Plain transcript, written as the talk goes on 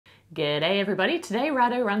G'day everybody, today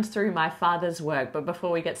Rahdo runs through my father's work, but before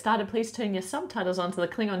we get started please turn your subtitles onto the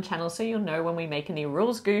Klingon channel so you'll know when we make any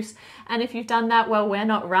rules goofs, and if you've done that, well, we're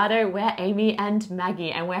not Rahdo, we're Amy and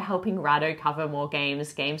Maggie, and we're helping Rahdo cover more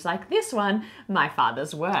games like this one, My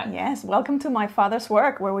Father's Work. Yes, welcome to My Father's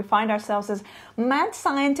Work, where we find ourselves as mad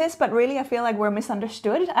scientists, but really I feel like we're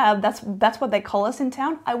misunderstood. That's what they call us in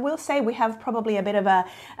town. I will say we have probably a bit of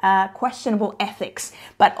a questionable ethics,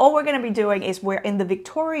 but all we're going to be doing is we're in the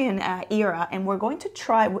Victorian era, and we're going to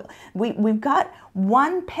try. We've got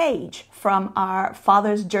one page from our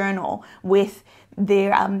father's journal with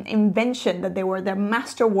their invention, that they were their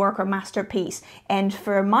masterwork or masterpiece. And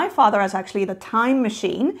for my father, as actually the time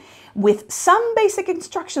machine, with some basic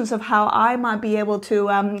instructions of how I might be able to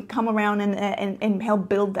come around and help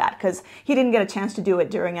build that, because he didn't get a chance to do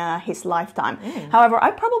it during his lifetime. However,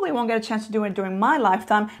 I probably won't get a chance to do it during my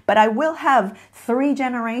lifetime, but I will have 3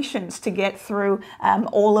 generations to get through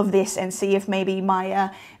all of this and see if maybe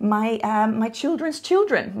my children's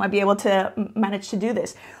children might be able to manage to do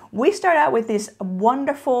this. We start out with this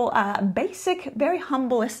wonderful, basic, very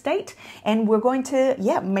humble estate, and we're going to,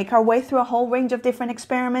 make our way through a whole range of different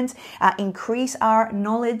experiments, increase our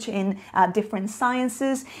knowledge in different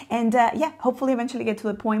sciences, and hopefully eventually get to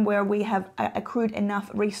the point where we have accrued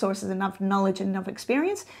enough resources, enough knowledge, enough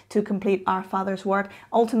experience to complete our father's work.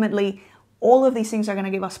 Ultimately, all of these things are going to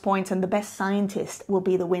give us points, and the best scientist will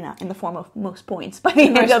be the winner in the form of most points by the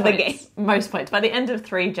end of the game. Most points by the end of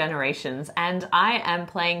 3 generations. And I am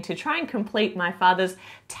playing to try and complete my father's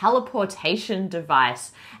teleportation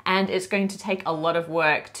device. And it's going to take a lot of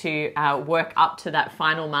work to work up to that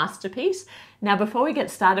final masterpiece. Now, before we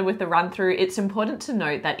get started with the run through, it's important to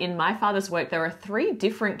note that in My Father's Work, there are 3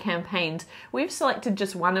 different campaigns. We've selected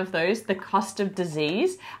just one of those, the Cost of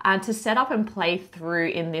Disease, to set up and play through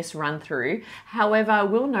in this run through. However,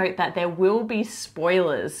 we'll note that there will be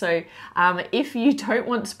spoilers. So if you don't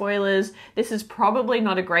want spoilers, this is probably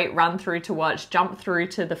not a great run through to watch. Jump through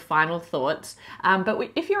to the final thoughts.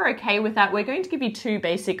 But if you're okay with that, we're going to give you 2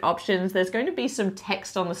 basic options. There's going to be some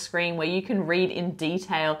text on the screen where you can read in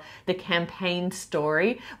detail the campaign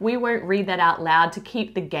story. We won't read that out loud to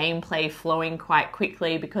keep the gameplay flowing quite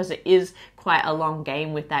quickly, because it is quite a long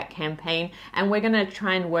game with that campaign, and we're going to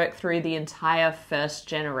try and work through the entire first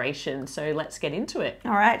generation. So let's get into it.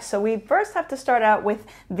 All right, so we first have to start out with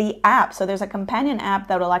the app. So there's a companion app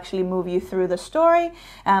that will actually move you through the story.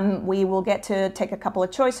 We will get to take a couple of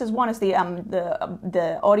choices. One is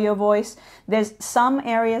the audio voice. There's some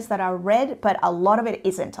areas that are read, but a lot of it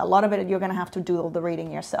isn't. A lot of it you're going to have to do all the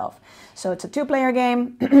reading yourself. So it's a 2-player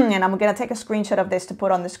game, and I'm going to take a screenshot of this to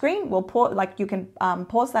put on the screen. You can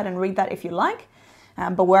pause that and read that if you like,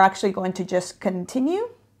 but we're actually going to just continue.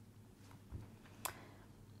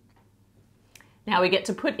 Now we get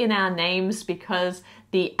to put in our names because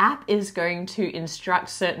the app is going to instruct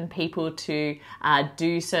certain people to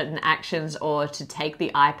do certain actions or to take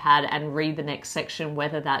the iPad and read the next section,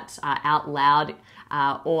 whether that's out loud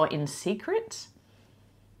or in secret.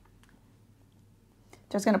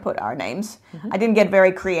 Just going to put our names. I didn't get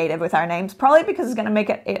very creative with our names, probably because it's going to make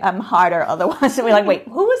it harder otherwise. So we're like, wait,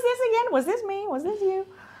 who was this again? Was this me? Was this you?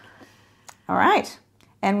 All right.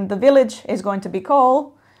 And the village is going to be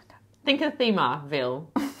called ThinkerThemerville.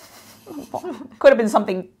 Could have been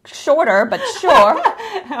something shorter, but sure.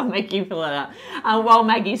 I'll make you fill it out. While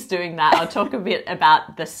Maggie's doing that, I'll talk a bit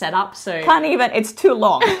about the setup. So can't even, it's too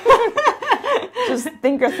long. Just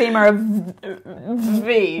ThinkerThemer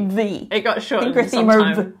V. It got shortened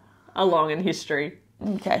sometime along in history.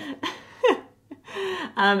 Okay.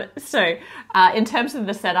 In terms of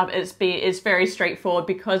the setup, it's very straightforward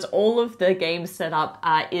because all of the game setup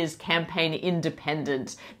is campaign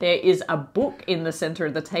independent. There is a book in the center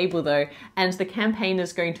of the table though, and the campaign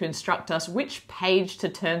is going to instruct us which page to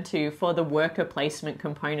turn to for the worker placement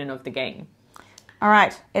component of the game. All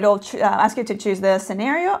right, it'll ask you to choose the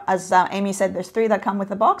scenario. As Amy said, there's 3 that come with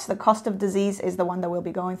the box. The Cost of Disease is the one that we'll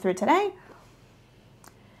be going through today.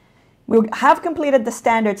 We'll have completed the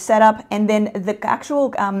standard setup, and then the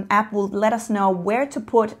actual app will let us know where to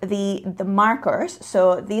put the markers.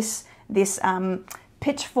 So this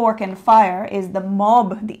pitchfork and fire is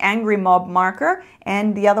the angry mob marker,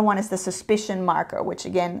 and the other one is the suspicion marker, which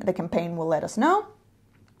again, the campaign will let us know.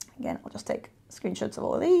 Again, I'll just take screenshots of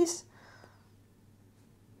all of these.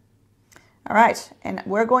 All right, and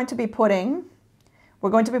we're going to be putting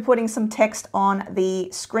some text on the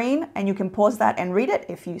screen, and you can pause that and read it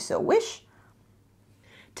if you so wish.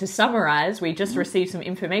 To summarize, we just received some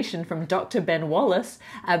information from Dr. Ben Wallace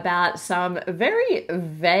about some very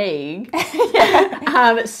vague,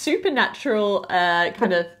 supernatural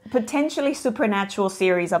kind of... Potentially supernatural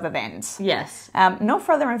series of events. Yes. No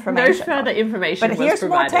further information. No further information But here's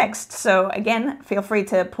more text. So again, feel free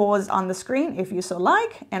to pause on the screen if you so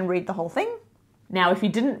like and read the whole thing. Now, if you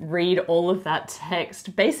didn't read all of that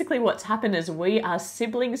text, basically what's happened is we are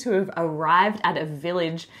siblings who have arrived at a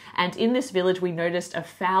village, and in this village we noticed a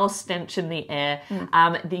foul stench in the air.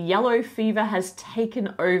 The yellow fever has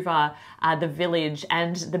taken over the village,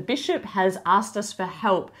 and the bishop has asked us for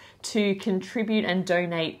help to contribute and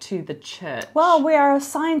donate to the church. Well, we are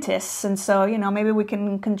scientists, and so, maybe we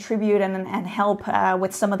can contribute and help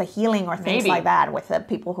with some of the healing or things like that with the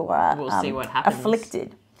people who are we'll see what happens.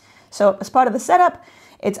 Afflicted. So as part of the setup,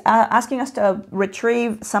 it's asking us to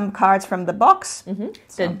retrieve some cards from the box.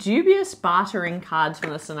 The dubious bartering cards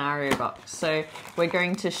from the scenario box. So we're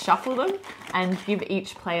going to shuffle them and give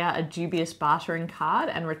each player a dubious bartering card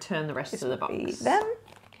and return the rest of the box. Them.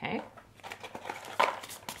 Okay.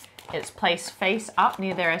 It's placed face up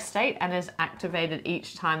near their estate and is activated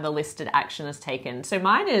each time the listed action is taken. So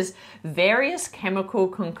mine is various chemical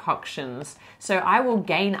concoctions. So I will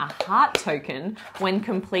gain a heart token when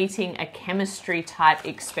completing a chemistry type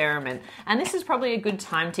experiment. And this is probably a good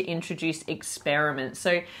time to introduce experiments.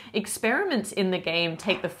 So experiments in the game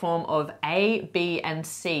take the form of A, B, and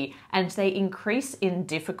C, and they increase in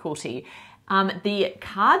difficulty. The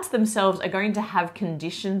cards themselves are going to have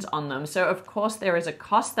conditions on them. So of course there is a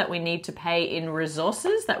cost that we need to pay in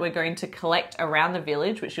resources that we're going to collect around the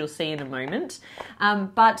village, which you'll see in a moment.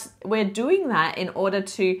 But we're doing that in order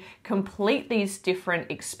to complete these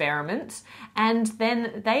different experiments, and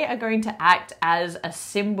then they are going to act as a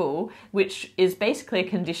symbol, which is basically a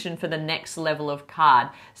condition for the next level of card.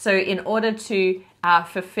 So in order to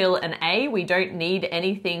fulfill an A, we don't need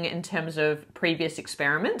anything in terms of previous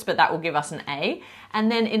experiments, but that will give us an A.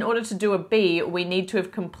 And then in order to do a B, we need to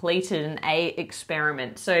have completed an A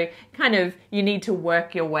experiment. So kind of you need to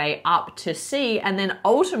work your way up to C, and then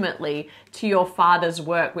ultimately to your father's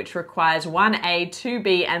work, which requires 1 A, 2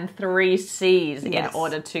 B, and 3 Cs in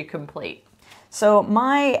order to complete. So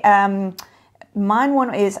mine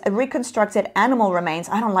one is reconstructed animal remains.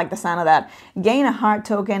 I don't like the sound of that. Gain a heart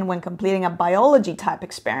token when completing a biology type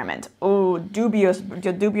experiment. Oh, dubious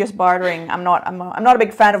bartering. I'm not a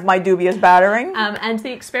big fan of my dubious bartering. And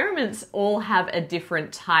the experiments all have a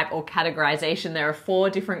different type or categorization. There are 4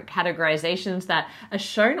 different categorizations that are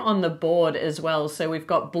shown on the board as well. So we've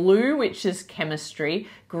got blue, which is chemistry,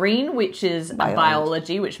 green, which is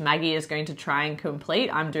biology, which Maggie is going to try and complete.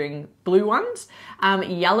 I'm doing blue ones.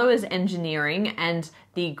 Yellow is engineering, and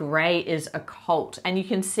the grey is occult. And you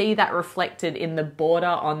can see that reflected in the border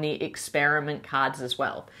on the experiment cards as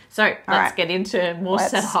well. So let's get into more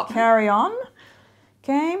setup. Carry on.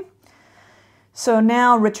 Okay. So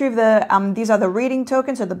now retrieve these are the reading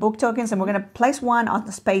tokens or the book tokens, and we're going to place one on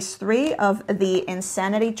the space 3 of the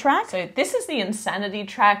insanity track. So this is the insanity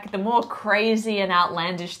track. The more crazy and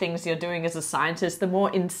outlandish things you're doing as a scientist, the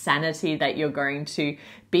more insanity that you're going to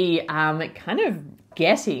be kind of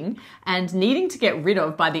getting and needing to get rid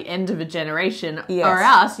of by the end of a generation, or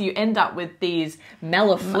else you end up with these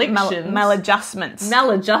malafflictions. Maladjustments.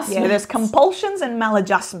 Yeah, there's compulsions and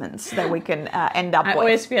maladjustments that we can end up with. I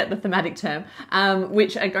always forget the thematic term,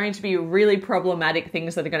 which are going to be really problematic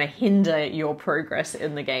things that are going to hinder your progress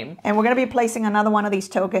in the game. And we're going to be placing another one of these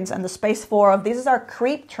tokens on the space 4 of, this is our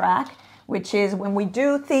creep track, which is when we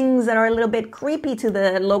do things that are a little bit creepy to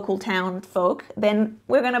the local town folk, then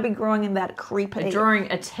we're going to be growing in that creepy... Drawing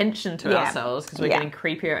attention to ourselves, because we're getting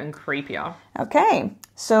creepier and creepier. Okay,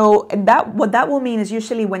 so what that will mean is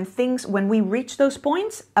usually when we reach those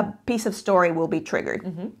points, a piece of story will be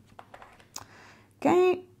triggered.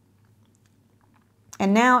 Okay.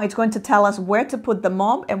 And now it's going to tell us where to put the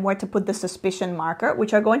mob and where to put the suspicion marker,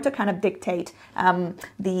 which are going to kind of dictate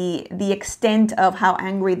the extent of how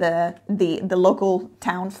angry the local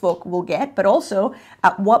townfolk will get, but also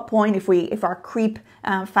at what point, if our creep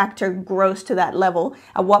factor grows to that level,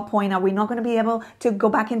 at what point are we not going to be able to go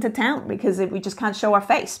back into town because we just can't show our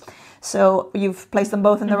face. So you've placed them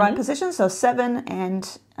both in the right position. So 7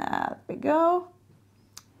 and there we go.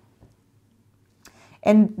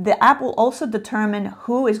 And the app will also determine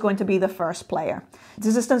who is going to be the first player.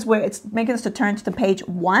 This instance where it's making us to turn to page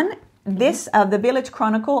 1. This, the Village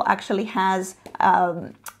Chronicle actually has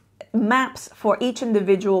maps for each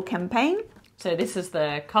individual campaign. So this is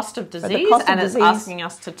the cost of disease, it's asking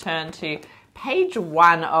us to turn to page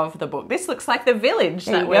 1 of the book. This looks like the village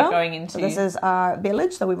that we're going into. So this is our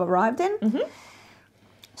village that we've arrived in.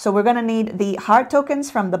 So we're going to need the heart tokens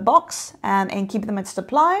from the box and keep them at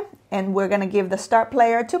supply. And we're going to give the start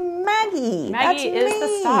player to Maggie. Maggie is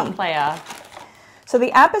the start player. So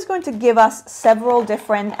the app is going to give us several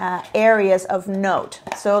different areas of note.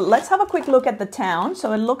 So let's have a quick look at the town.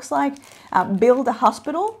 So it looks like build a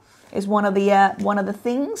hospital is one of the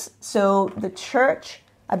things. So the church,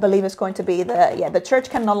 I believe, is going to be the church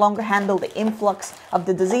can no longer handle the influx of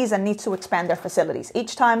the disease and needs to expand their facilities.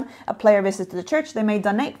 Each time a player visits the church, they may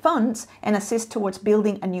donate funds and assist towards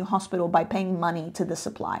building a new hospital by paying money to the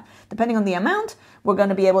supply. Depending on the amount, we're going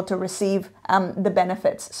to be able to receive the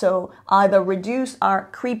benefits. So either reduce our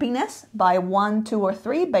creepiness by 1, 2, or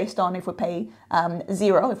 3 based on if we pay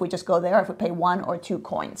 0, if we just go there, or if we pay 1 or 2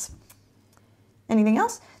 coins. Anything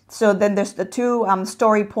else? So then there's the 2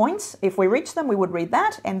 story points. If we reach them, we would read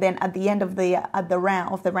that, and then at the end of the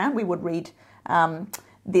round, we would read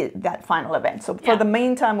that final event. So for the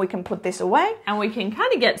meantime, we can put this away, and we can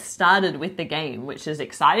kind of get started with the game, which is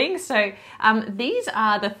exciting. So these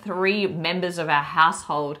are the 3 members of our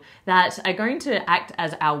household that are going to act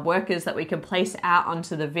as our workers that we can place out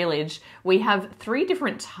onto the village. We have 3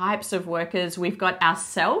 different types of workers. We've got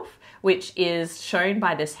ourself, which is shown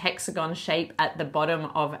by this hexagon shape at the bottom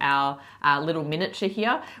of our little miniature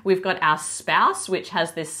here. We've got our spouse, which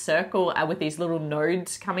has this circle with these little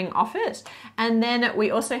nodes coming off it. And then we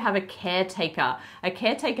also have a caretaker. A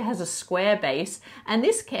caretaker has a square base, and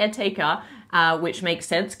this caretaker, which makes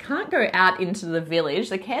sense, can't go out into the village.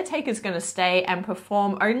 The caretaker is going to stay and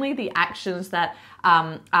perform only the actions that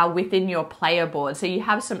are within your player board. So you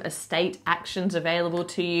have some estate actions available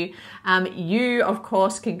to you. You, of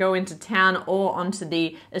course, can go into town or onto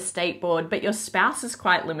the estate board, but your spouse is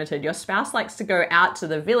quite limited. Your spouse likes to go out to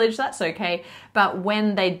the village, that's okay, but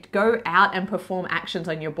when they go out and perform actions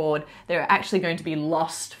on your board, they're actually going to be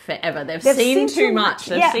lost forever. They've seen too much.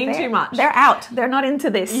 They've seen too much. They're out. They're not into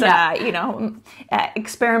this,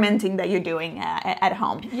 experimenting that you're doing at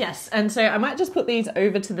home. Yes, and so I might just put these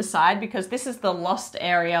over to the side because this is the lost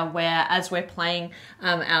area where, as we're playing,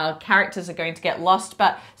 our characters are going to get lost,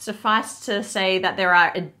 but suffice to say that there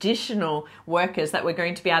are additional workers that we're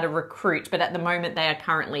going to be able to recruit, but at the moment they are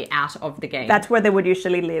currently out of the game. That's where they would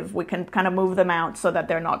usually live. We can kind of move them out so that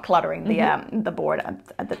they're not cluttering the board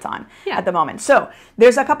at the time, at the moment. So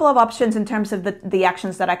there's a couple of options in terms of the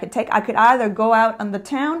actions that I could take. I could either go out on the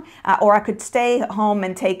town or I could stay home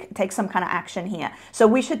and take some kind of action here. So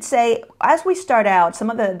we should say, as we start out, some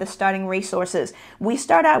of the starting resources, we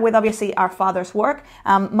start out with obviously our father's work.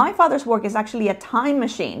 My father's work is actually a time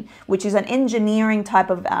machine, which is an engineering type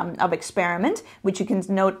of experiment, which you can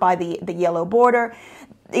note by the yellow border.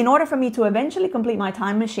 In order for me to eventually complete my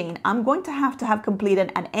time machine, I'm going to have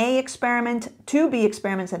completed an A experiment, 2 B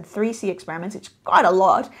experiments, and 3 C experiments. It's quite a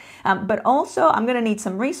lot. But also, I'm going to need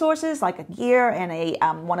some resources like a gear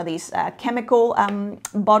and one of these chemical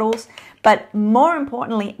bottles. But more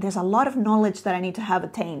importantly, there's a lot of knowledge that I need to have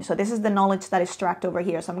attained. So this is the knowledge that is tracked over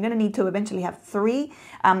here. So I'm going to need to eventually have 3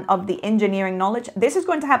 of the engineering knowledge. This is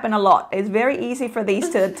going to happen a lot. It's very easy for these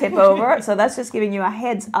to tip over. So that's just giving you a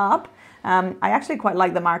heads up. I actually quite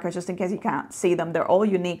like the markers, just in case you can't see them. They're all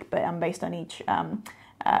unique, but based on each.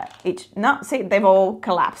 No, see, they've all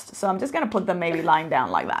collapsed. So I'm just going to put them maybe lying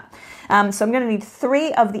down like that. So I'm going to need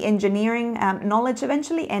 3 of the engineering knowledge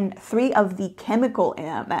eventually, and 3 of the chemical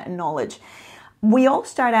knowledge. We all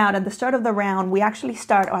start out at the start of the round. We actually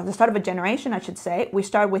start, or at the start of a generation, I should say. We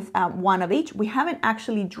start with 1 of each. We haven't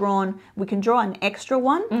actually drawn. We can draw an extra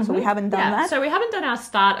one, so we haven't done that. So we haven't done our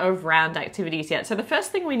start of round activities yet. So the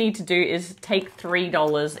first thing we need to do is take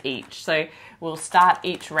 $3 each. So we'll start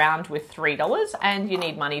each round with $3, and you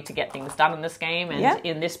need money to get things done in this game. And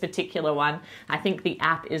in this particular one, I think the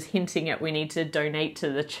app is hinting at we need to donate to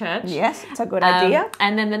the church. Yes, it's a good idea.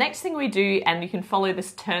 And then the next thing we do, and you can follow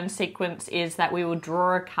this turn sequence, is that we will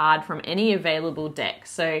draw a card from any available deck.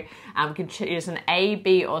 So we can choose an A,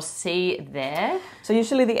 B, or C there. So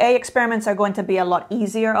usually the A experiments are going to be a lot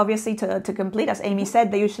easier, obviously, to complete. As Amy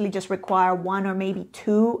said, they usually just require 1 or maybe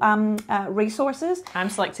 2 resources. I'm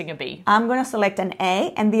selecting a B. I'm going to select an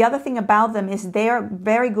A, and the other thing about them is they're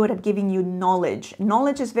very good at giving you knowledge.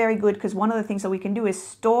 Knowledge is very good because one of the things that we can do is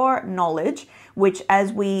store knowledge, which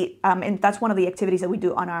as we, and that's one of the activities that we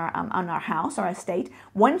do on our house, our estate.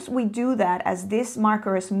 Once we do that, as this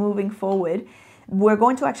marker is moving forward, we're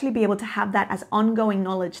going to actually be able to have that as ongoing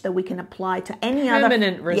knowledge that we can apply to any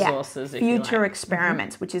permanent other resources, future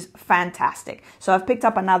experiments, which is fantastic. So I've picked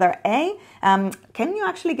up another A. Can you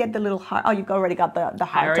actually get the little heart? Oh, you've already got the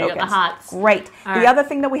heart tokens. Got the hearts. Great. The other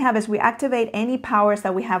thing that we have is we activate any powers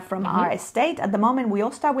that we have from our estate. At the moment, we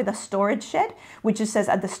all start with a storage shed, which just says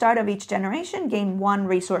at the start of each generation, gain 1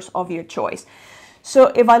 resource of your choice.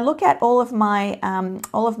 So if I look at all of my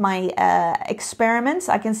experiments,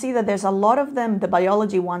 I can see that there's a lot of them. The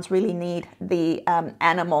biology ones really need the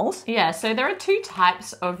animals. Yeah, so there are two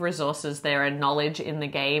types of resources. There are knowledge in the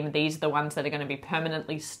game. These are the ones that are going to be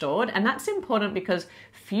permanently stored. And that's important because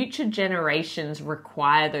future generations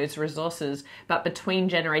require those resources. But between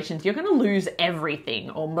generations, you're going to lose everything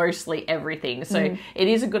or mostly everything. So it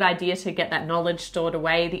is a good idea to get that knowledge stored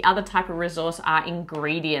away. The other type of resource are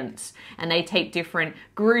ingredients. And they take different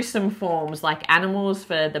gruesome forms, like animals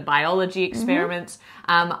for the biology experiments.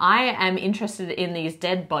 I am interested in these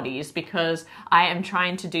dead bodies because I am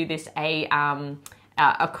trying to do this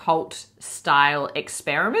occult style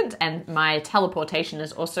experiment, and my teleportation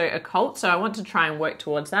is also occult, so I want to try and work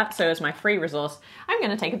towards that. So as my free resource, I'm going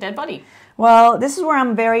to take a dead body. Well, this is where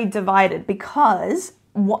I'm very divided, because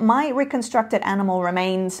my reconstructed animal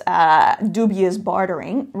remains dubious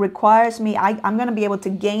bartering requires me, I'm going to be able to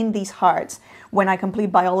gain these hearts when I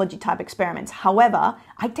complete biology type experiments. However,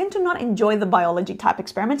 I tend to not enjoy the biology type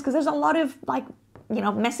experiments because there's a lot of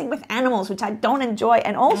messing with animals, which I don't enjoy.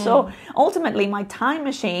 And also, ultimately, my time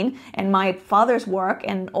machine and my father's work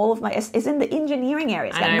and all of my is in the engineering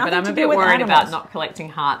areas. I know, but I'm a bit worried about not collecting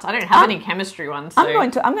hearts. I don't have any chemistry ones. So.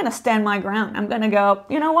 I'm going to stand my ground. I'm going to go,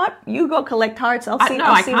 you know what? You go collect hearts. I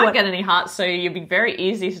can't get any hearts, so you'd be very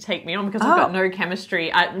easy to take me on because I've got no chemistry.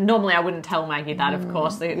 Normally, I wouldn't tell Maggie that, of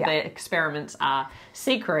course. The experiments are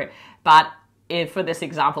secret, but for this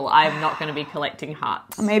example, I'm not going to be collecting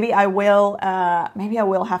hearts. Maybe I will. Maybe I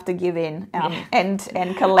will have to give in and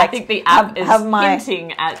collect. I think the app is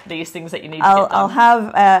hinting at these things that you need to get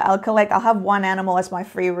done. I'll have one animal as my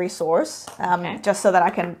free resource, just so that I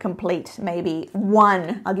can complete maybe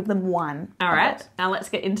one. I'll give them one. All right. Now let's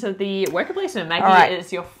get into the worker placement. Maggie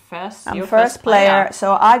is your first. I'm first player.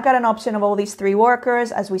 So I've got an option of all these 3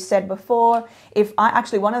 workers, as we said before.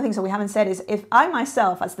 One of the things that we haven't said is if I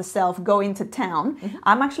myself, as the self, go into town,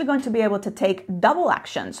 I'm actually going to be able to take double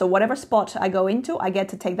action. So whatever spot I go into, I get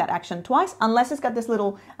to take that action twice, unless it's got this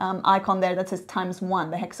little icon there that says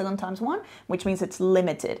 ×1, the hexagon ×1, which means it's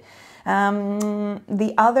limited.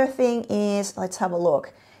 The other thing is, let's have a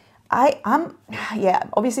look.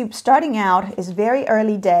 Obviously starting out is very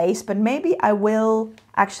early days, but maybe I will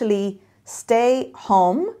actually stay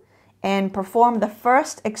home and perform the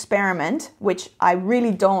first experiment, which I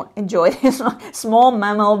really don't enjoy, this small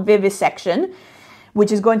mammal vivisection,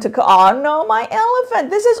 which is going to, oh no, my elephant,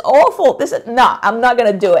 this is awful. I'm not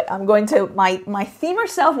going to do it. I'm going to, my themer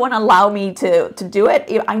self won't allow me to do it.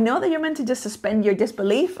 I know that you're meant to just suspend your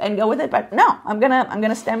disbelief and go with it, but no, I'm going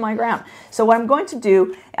to stand my ground. So what I'm going to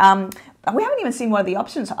do, we haven't even seen what the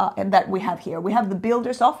options are that we have here. We have the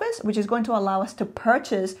builder's office, which is going to allow us to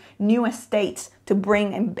purchase new estates to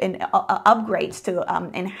bring in upgrades to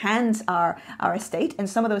enhance our estate. And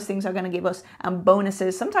some of those things are going to give us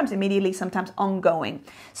bonuses, sometimes immediately, sometimes ongoing.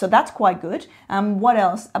 So that's quite good. What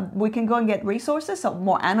else? We can go and get resources, so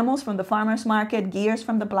more animals from the farmer's market, gears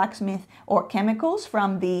from the blacksmith, or chemicals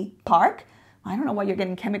from the park. I don't know why you're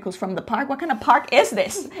getting chemicals from the park. What kind of park is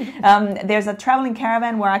this? There's a traveling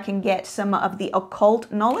caravan where I can get some of the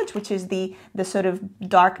occult knowledge, which is the sort of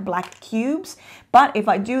dark black cubes. But if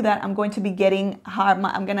I do that, I'm going to be getting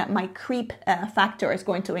my creep factor is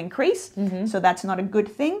going to increase. So that's not a good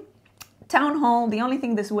thing. Town hall, the only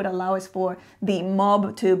thing this would allow is for the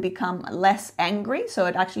mob to become less angry. So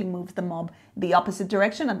it actually moves the mob the opposite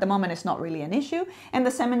direction. At the moment, it's not really an issue. And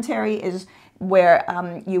the cemetery is where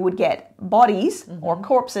you would get bodies or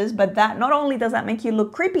corpses, but that not only does that make you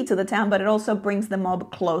look creepy to the town, but it also brings the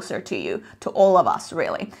mob closer to you, to all of us,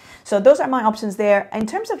 really. So those are my options there. In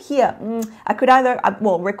terms of here, I could either,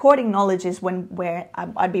 recording knowledge is where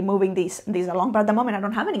I'd be moving these along, but at the moment I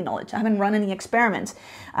don't have any knowledge. I haven't run any experiments.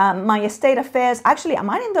 My estate affairs, actually I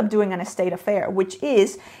might end up doing an estate affair, which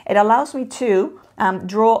is, it allows me to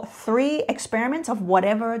draw 3 experiments of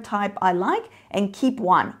whatever type I like and keep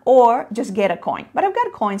one, or just get a coin. But I've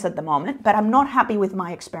got coins at the moment, but I'm not happy with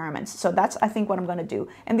my experiments. So that's, I think, what I'm going to do.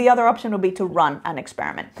 And the other option will be to run an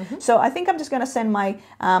experiment. So I think I'm just going to send my,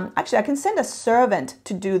 actually I can send a servant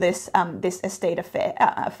to do this this estate affair.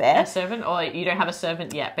 A servant? Or you don't have a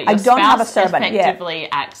servant yet, but your I don't spouse have a servant effectively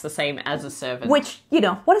acts the same as a servant. Which,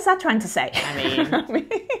 what is that trying to say? I mean...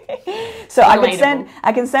 So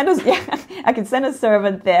I can send a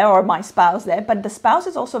servant there, or my spouse there, but the spouse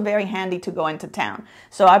is also very handy to go into town.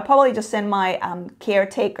 So I probably just send my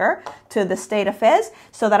caretaker to the state affairs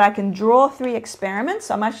so that I can draw 3 experiments.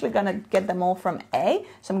 So I'm actually going to get them all from A.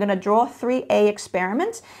 So I'm going to draw 3 A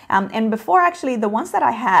experiments. And before, actually, the ones that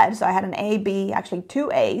I had, so I had an A, B, actually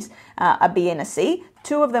 2 A's, a B and a C.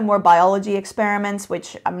 2 of them were biology experiments,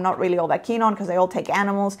 which I'm not really all that keen on because they all take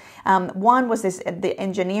animals. One was the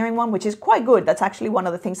engineering one, which is quite good. That's actually one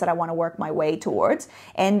of the things that I want to work my way towards.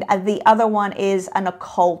 And the other one is an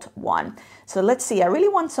occult one. So let's see. I really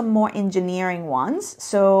want some more engineering ones.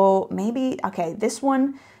 So maybe, okay, this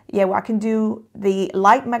one, yeah, well, I can do the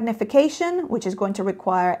light magnification, which is going to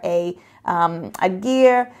require a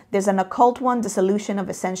gear. There's an occult one, the solution of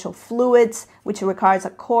essential fluids, which requires a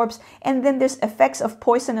corpse. And then there's effects of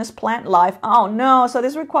poisonous plant life. Oh no, so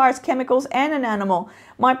this requires chemicals and an animal.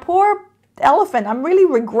 My poor elephant. I'm really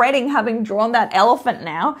regretting having drawn that elephant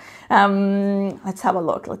now. Let's have a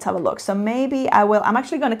look. So maybe I'm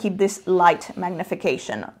actually going to keep this light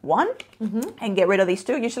magnification one and get rid of these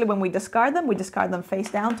 2. Usually when we discard them face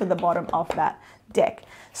down to the bottom of that deck.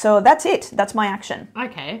 So that's it. That's my action.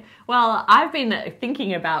 Okay. Well, I've been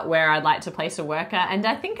thinking about where I'd like to place a worker, and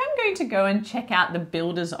I think I'm going to go and check out the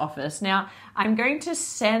builder's office. Now, I'm going to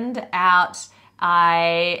send out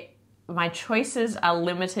my choices are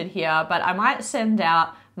limited here, but I might send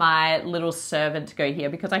out my little servant to go here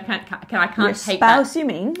because I can't Your take spouse, that. you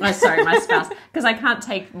mean? Oh, sorry, my spouse, because I can't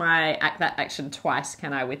take that action twice,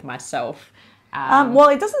 can I, with myself? Well,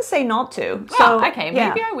 it doesn't say not to. So okay,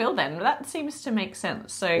 maybe I will then. That seems to make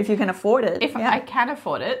sense. So if you can afford it. If I can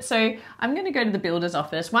afford it. So I'm going to go to the builder's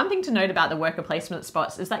office. One thing to note about the worker placement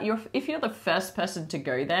spots is that if you're the first person to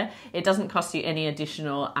go there, it doesn't cost you any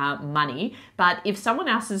additional money. But if someone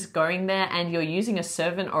else is going there and you're using a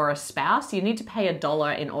servant or a spouse, you need to pay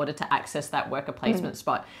 $1 in order to access that worker placement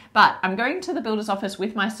spot. But I'm going to the builder's office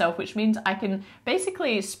with myself, which means I can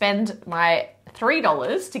basically spend my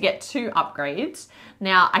 $3 to get 2 upgrades.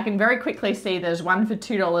 Now, I can very quickly see there's one for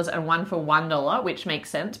 $2 and one for $1, which makes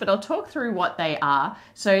sense, but I'll talk through what they are.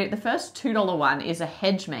 So the first $2 one is a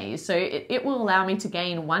hedge maze. So it will allow me to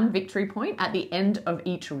gain 1 victory point at the end of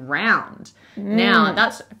each round. Now,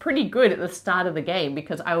 that's pretty good at the start of the game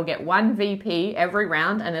because I will get 1 VP every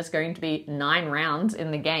round, and there's going to be 9 rounds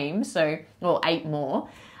in the game, or 8 more.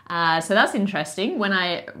 So that's interesting. When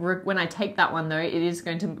I take that one though, it is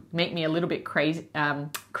going to make me a little bit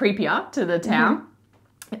creepier to the town.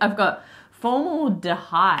 I've got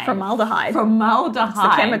formaldehyde. Formaldehyde. Formaldehyde. It's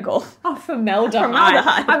the chemical. Oh, formaldehyde.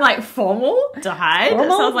 Formaldehyde. I'm like, formaldehyde?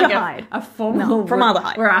 It sounds like a formal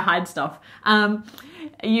formaldehyde. Where I hide stuff.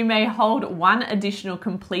 You may hold 1 additional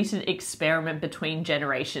completed experiment between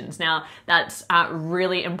generations. Now, that's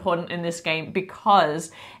really important in this game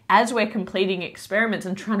because as we're completing experiments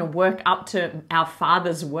and trying to work up to our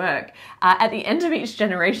father's work, at the end of each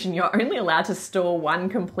generation, you're only allowed to store 1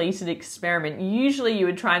 completed experiment. Usually you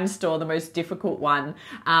would try and store the most difficult one,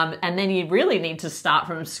 and then you really need to start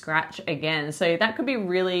from scratch again. So that could be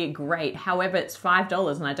really great. However, it's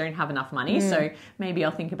 $5 and I don't have enough money, so maybe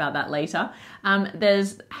I'll think about that later.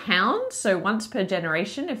 There's hounds. So once per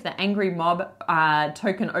generation, if the angry mob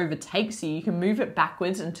token overtakes you, you can move it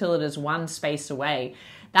backwards until it is 1 space away.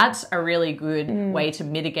 That's a really good way to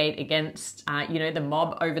mitigate against, the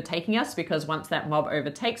mob overtaking us, because once that mob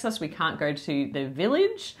overtakes us, we can't go to the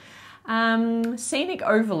village. Scenic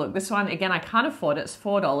Overlook. This one, again, I can't afford it. It's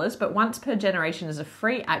 $4, but once per generation is a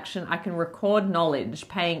free action. I can record knowledge,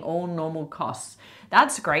 paying all normal costs.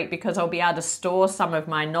 That's great because I'll be able to store some of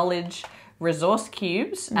my knowledge resource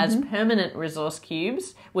cubes as permanent resource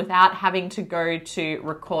cubes without having to go to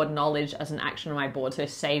record knowledge as an action on my board, so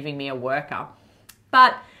saving me a worker.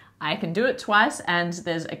 But I can do it twice, and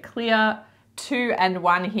there's a clear 2 and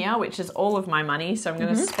 1 here, which is all of my money. So I'm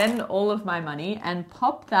going to spend all of my money and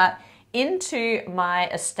pop that into my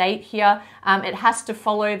estate here. It has to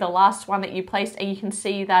follow the last one that you placed, and you can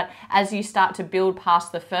see that as you start to build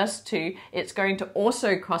past the first 2, it's going to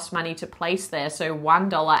also cost money to place there. So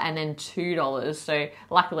 $1 and then $2. So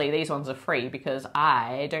luckily these ones are free because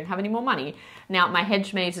I don't have any more money. Now my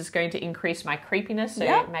hedge maze is going to increase my creepiness. So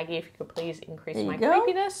Maggie, if you could please increase my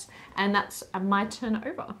creepiness. And that's my turn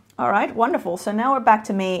over. All right, wonderful. So now we're back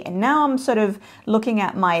to me, and now I'm sort of looking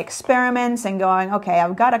at my experiments and going, okay,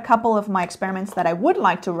 I've got a couple of my experiments that I would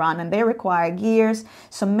like to run, and they require gears.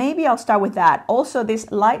 So maybe I'll start with that. Also,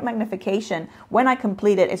 this light magnification, when I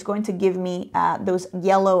complete it, it's going to give me those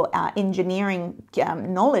yellow engineering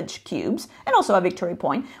knowledge cubes, and also a victory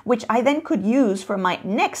point, which I then could use for my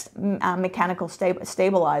next mechanical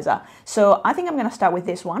stabilizer. So I think I'm going to start with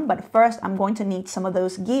this one, but first I'm going to need some of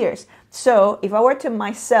those gears. So if I were to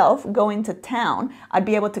myself myself going to town, I'd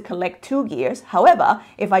be able to collect 2 gears. However,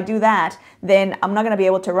 if I do that, then I'm not going to be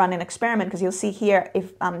able to run an experiment, because you'll see here,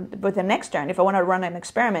 if with the next turn, if I want to run an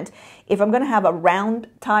experiment, if I'm going to have a round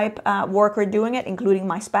type worker doing it, including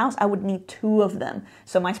my spouse, I would need 2 of them.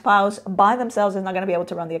 So my spouse by themselves is not going to be able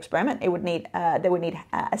to run the experiment. It would need they would need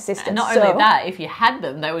assistance. And not only that, if you had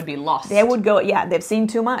them, they would be lost. They would go, yeah, they've seen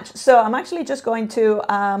too much. So I'm actually just going to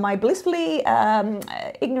my blissfully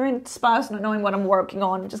ignorant spouse, not knowing what I'm working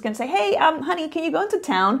on, I'm just going to say, hey, honey, can you go into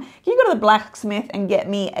town? Can you go to the blacksmith and get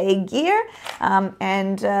me a gear?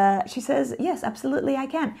 And she says, yes, absolutely, I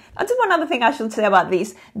can. That's one other thing I should say about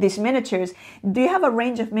these miniatures. Do you have a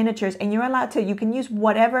range of miniatures, and you're allowed to, you can use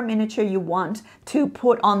whatever miniature you want to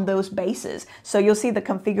put on those bases. So you'll see the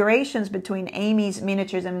configurations between Amy's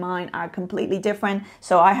miniatures and mine are completely different.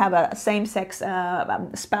 So I have a same-sex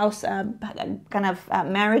spouse kind of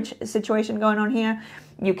marriage situation going on here.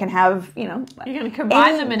 You can have, you know, you can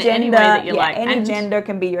combine them in any way that you like. Any gender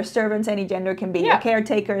can be your servants, any gender can be your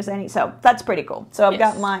caretakers, so that's pretty cool. So I've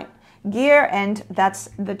got my gear, and that's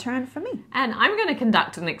the turn for me. And I'm going to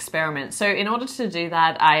conduct an experiment. So in order to do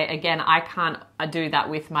that, I can't do that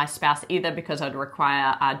with my spouse either, because I'd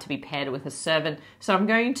require to be paired with a servant. So I'm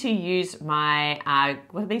going to use my,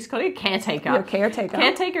 what are these called? Caretaker. Your caretaker.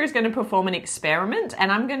 Caretaker is going to perform an experiment,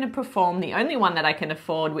 and I'm going to perform the only one that I can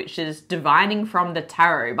afford, which is divining from the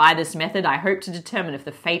tarot. By this method, I hope to determine if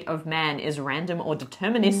the fate of man is random or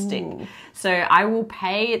deterministic. Ooh. So I will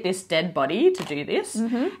pay this dead body to do this,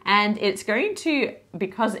 and it's going to,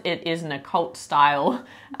 because it is an occult style,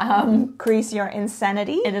 increase your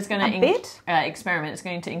insanity. It is going to experiment. It's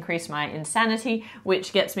going to increase my insanity,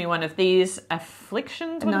 which gets me one of these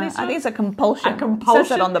afflictions. No, I think it's a compulsion. A compulsion. It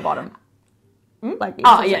says it on the bottom. Like,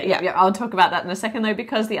 yeah. I'll talk about that in a second, though,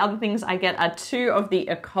 because the other things I get are 2 of the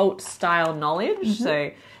occult style knowledge.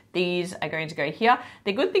 So these are going to go here.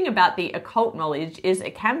 The good thing about the occult knowledge is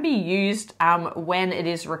it can be used when it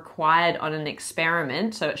is required on an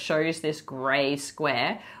experiment. So it shows this grey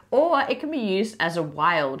square. Or it can be used as a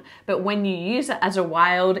wild. But when you use it as a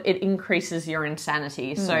wild, it increases your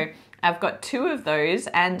insanity. So I've got 2 of those,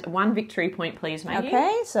 and 1 victory point, please, Maggie.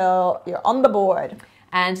 Okay, so you're on the board.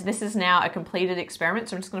 And this is now a completed experiment,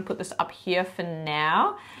 so I'm just going to put this up here for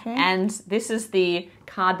now. Okay. And this is the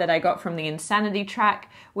card that I got from the insanity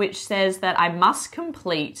track, which says that I must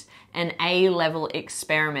complete an A-level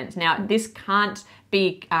experiment. Now, this can't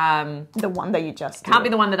be the one that you just did. Can't be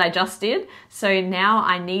the one that I just did. So now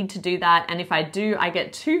I need to do that, and if I do, I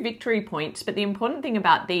get 2 victory points. But the important thing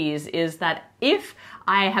about these is that if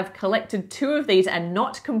I have collected 2 of these and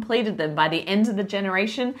not completed them by the end of the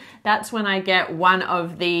generation, that's when I get one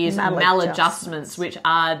of these maladjustments, which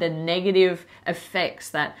are the negative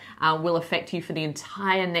effects that will affect you for the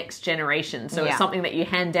entire next generation. So it's something that you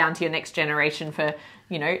hand down to your next generation for,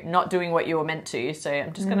 you know, not doing what you were meant to. So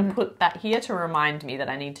I'm just going to put that here to remind me that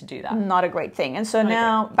I need to do that. Not a great thing. And so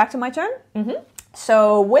now back to my turn.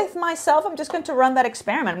 So with myself, I'm just going to run that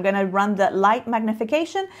experiment. I'm going to run the light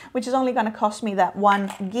magnification, which is only going to cost me that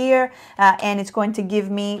 1 gear, and it's going to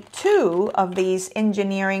give me 2 of these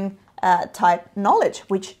engineering type knowledge,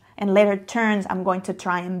 which in later turns I'm going to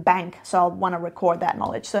try and bank. So I'll want to record that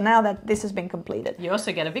knowledge. So now that this has been completed, you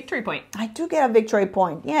also get a victory point. I do get a victory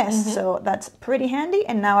point, yes. So that's pretty handy.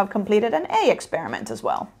 And now I've completed an A experiment as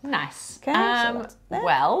well. Nice. Okay.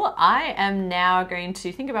 Well, I am now going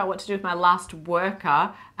to think about what to do with my last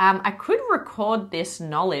worker. I could record this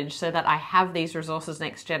knowledge so that I have these resources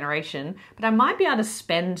next generation, but I might be able to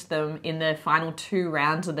spend them in the final 2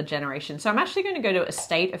 rounds of the generation. So I'm actually going to go to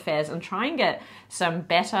estate affairs and try and get some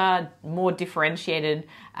better, more differentiated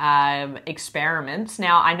experiments.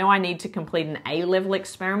 Now, I know I need to complete an A-level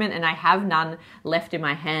experiment, and I have none left in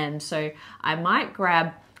my hand, so I might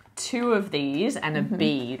grab 2 of these and a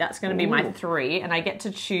B. That's going to be my 3, and I get to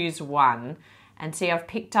choose 1. And see, I've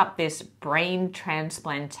picked up this brain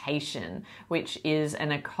transplantation, which is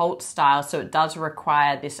an occult style. So it does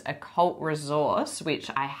require this occult resource, which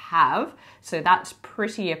I have. So that's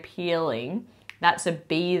pretty appealing. That's a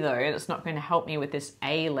B though. It's not going to help me with this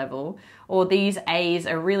A level. Or these A's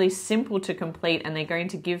are really simple to complete, and they're going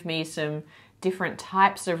to give me some different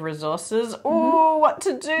types of resources. Oh, what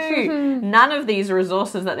to do? None of these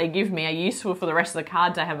resources that they give me are useful for the rest of the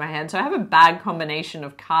cards I have in my hand. So I have a bad combination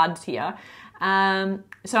of cards here.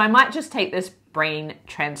 So I might just take this brain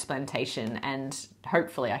transplantation, and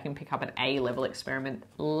hopefully I can pick up an A-level experiment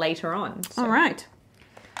later on. So all right.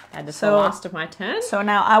 that is the last of my turn. So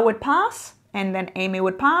now I would pass, and then Amy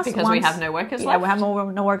would pass. Because we have no workers left. Yeah, we have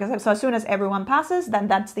no workers left. So as soon as everyone passes, then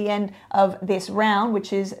that's the end of this round,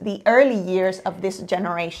 which is the early years of this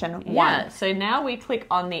generation 1. Yeah, so now we click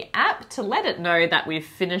on the app to let it know that we've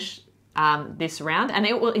finished this round, and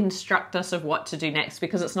it will instruct us of what to do next,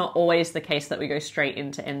 because it's not always the case that we go straight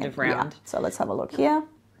into end of round. Yeah. So let's have a look here.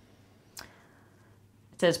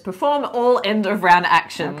 Says perform all end of round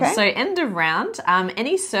actions. Okay. So end of round,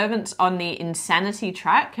 any servants on the insanity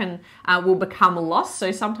track will become lost.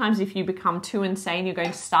 So sometimes if you become too insane, you're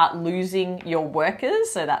going to start losing your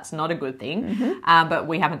workers. So that's not a good thing. But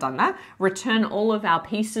we haven't done that. Return all of our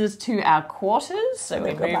pieces to our quarters. So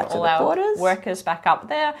we move all our workers back up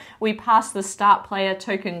there. We pass the start player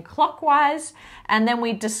token clockwise, and then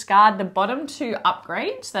we discard the bottom 2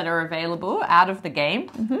 upgrades that are available out of the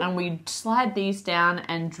game, and we slide these down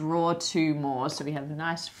and draw 2 more. So we have a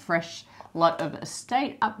nice fresh lot of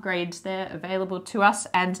estate upgrades there available to us,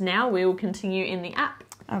 and now we will continue in the app.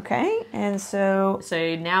 Okay, and so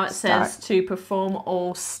now it says to perform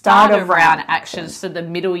all start of round actions for the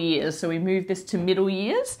middle years. So we move this to middle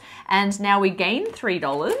years, and now we gain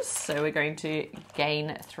 $3. So we're going to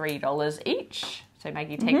gain $3 each. So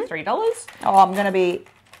Maggie, take $3. Oh, I'm going to be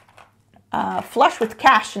flush with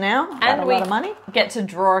cash now. And a lot of money. Get to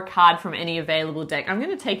draw a card from any available deck. I'm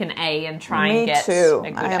going to take an A and try and get Me too.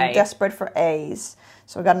 a good I am A. desperate for A's.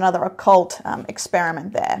 So we've got another occult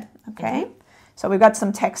experiment there. Okay. So we've got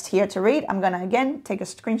some text here to read. I'm going to, again, take a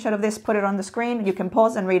screenshot of this, put it on the screen. You can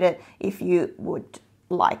pause and read it if you would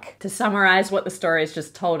like. To summarize what the story has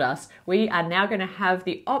just told us, we are now going to have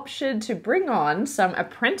the option to bring on some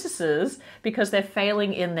apprentices because they're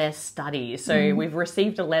failing in their studies. So we've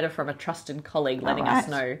received a letter from a trusted colleague letting us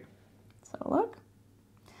know. So look.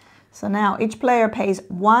 So now each player pays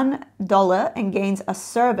 $1 and gains a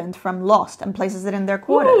servant from Lost and places it in their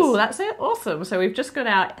quarters. Ooh, that's it. Awesome. So we've just got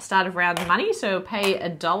our start of round money. So we'll pay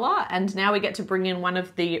 $1, and now we get to bring in one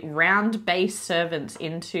of the round base servants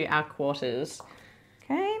into our quarters.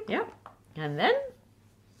 Okay. Yep. And then?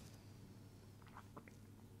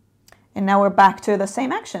 And now we're back to the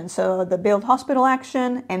same action. So the build hospital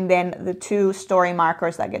action, and then the 2 story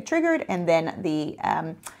markers that get triggered, and then the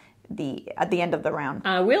at the end of the round.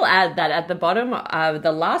 We'll add that at the bottom,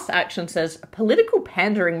 the last action says, political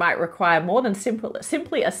pandering might require more than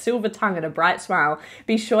simply a silver tongue and a bright smile.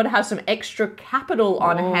 Be sure to have some extra capital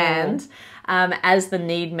on hand as the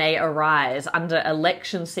need may arise under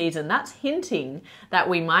election season. That's hinting that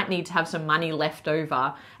we might need to have some money left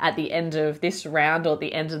over at the end of this round or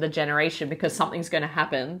the end of the generation, because something's going to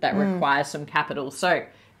happen that requires some capital. So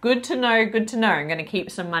good to know, good to know. I'm going to keep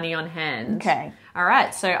some money on hand. Okay. All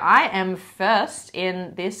right, so I am first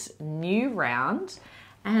in this new round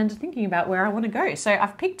and thinking about where I want to go. So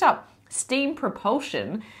I've picked up steam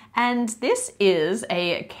propulsion, and this is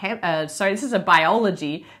this is a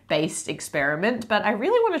biology-based experiment, but I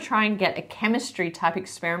really want to try and get a chemistry-type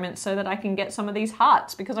experiment so that I can get some of these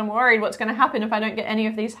hearts, because I'm worried what's going to happen if I don't get any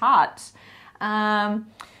of these hearts.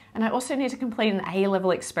 And I also need to complete an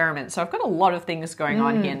A-level experiment. So I've got a lot of things going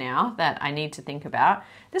on here now that I need to think about.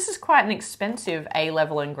 This is quite an expensive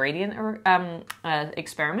A-level ingredient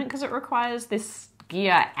experiment because it requires this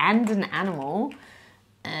gear and an animal.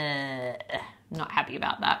 Not happy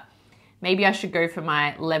about that. Maybe I should go for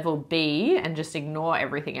my level B and just ignore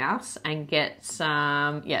everything else and get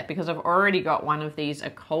some, because I've already got one of these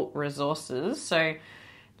occult resources. So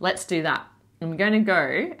let's do that. I'm going to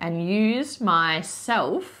go and use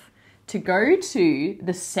myself to go to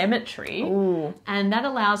the cemetery. Ooh. And that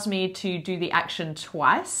allows me to do the action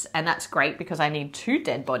twice, and that's great because I need 2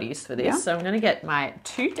 dead bodies for this. Yeah. So I'm going to get my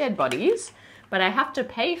 2 dead bodies, but I have to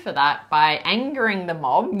pay for that by angering the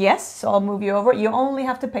mob. Yes, so I'll move you over. You only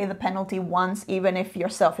have to pay the penalty once, even if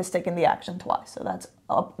yourself is taking the action twice. So that's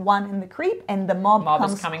up 1 in the creep, and the mob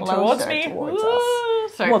comes is coming towards towards me. us.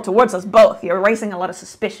 So Well, towards us both. You're raising a lot of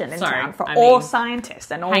suspicion in town for all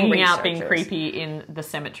scientists and all hanging researchers. out being creepy in the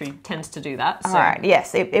cemetery tends to do that. So. All right,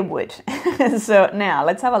 yes, it would. So now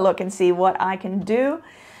let's have a look and see what I can do.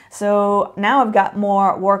 So now I've got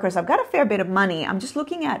more workers. I've got a fair bit of money. I'm just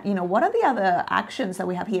looking at, what are the other actions that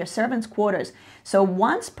we have here? Servants' quarters. So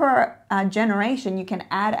once per generation, you can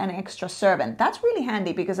add an extra servant. That's really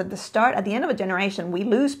handy because at the end of a generation, we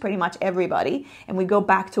lose pretty much everybody and we go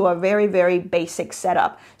back to a very, very basic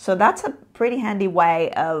setup. So that's a pretty handy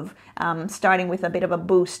way of starting with a bit of a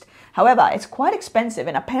boost. However, it's quite expensive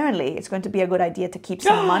and apparently it's going to be a good idea to keep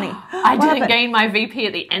some money. I didn't gain my VP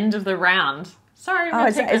at the end of the round. Sorry, Oh,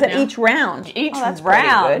 is it each round? Each that's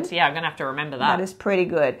round. Good. Yeah, I'm going to have to remember that. That is pretty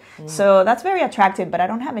good. So that's very attractive, but I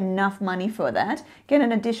don't have enough money for that. Get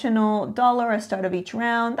an additional $1 at start of each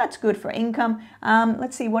round. That's good for income.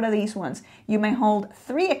 Let's see, what are these ones? You may hold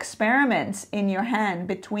 3 experiments in your hand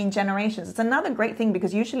between generations. It's another great thing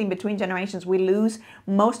because usually in between generations we lose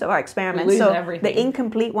most of our experiments. We lose so everything. The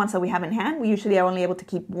incomplete ones that we have in hand, we usually are only able to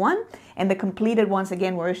keep 1. And the completed ones,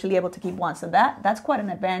 again, we're usually able to keep 1. So that's quite an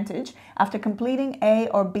advantage. After completing A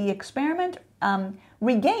or B experiment,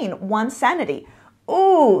 regain 1 sanity.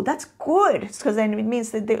 Oh, that's good, because then it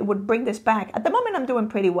means that they would bring this back. At the moment, I'm doing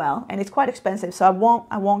pretty well, and it's quite expensive, so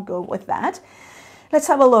I won't go with that. Let's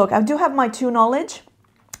have a look. I do have my 2 knowledge.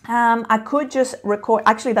 I could just record.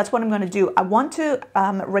 Actually, that's what I'm going to do. I want to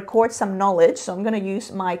record some knowledge, so I'm going to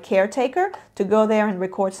use my caretaker to go there and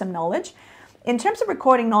record some knowledge. In terms of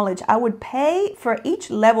recording knowledge, I would pay for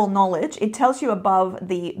each level knowledge. It tells you above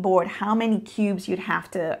the board how many cubes you'd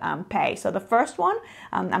have to pay. So the first one,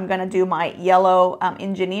 I'm going to do my yellow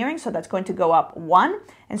engineering. So that's going to go up 1.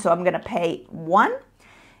 And so I'm going to pay 1.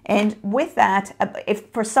 And with that, if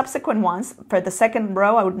for subsequent ones, for the second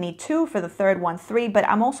row, I would need 2, for the third one, 3, but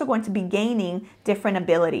I'm also going to be gaining different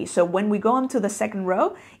abilities. So when we go into the second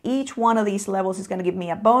row, each one of these levels is going to give me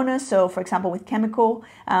a bonus. So for example, with chemical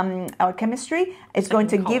or chemistry, it's going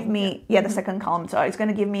to give me, the second column, so it's going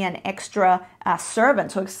to give me an extra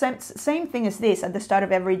servant. So same thing as this at the start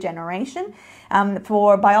of every generation.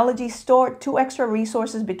 For biology, store 2 extra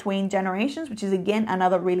resources between generations, which is again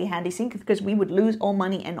another really handy thing because we would lose all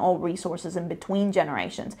money and all resources in between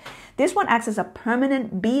generations. This one acts as a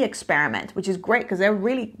permanent bee experiment, which is great because they're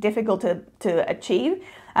really difficult to achieve.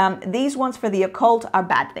 These ones for the occult are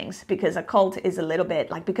bad things because occult is a little bit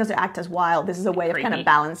like, because they act as wild, this is a way of kind of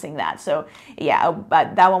balancing that. So yeah,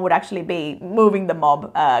 but that one would actually be moving the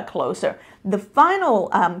mob closer. The final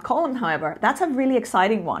column, however, that's a really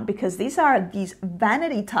exciting one because these are these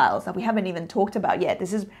vanity tiles that we haven't even talked about yet.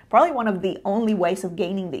 This is probably one of the only ways of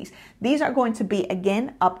gaining these. These are going to be,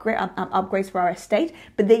 again, upgrades for our estate,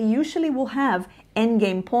 but they usually will have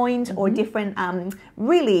endgame points or different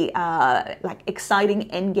really like exciting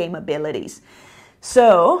endgame abilities.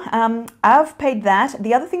 So I've paid that.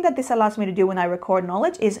 The other thing that this allows me to do when I record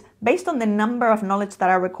knowledge is based on the number of knowledge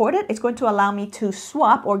that I recorded, it's going to allow me to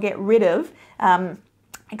swap or get rid of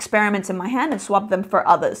experiments in my hand and swap them for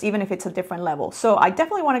others, even if it's a different level. So I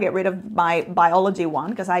definitely want to get rid of my biology one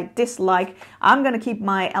because I dislike, I'm going to keep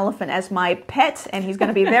my elephant as my pet and he's going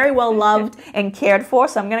to be very well loved and cared for.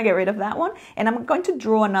 So I'm going to get rid of that one. And I'm going to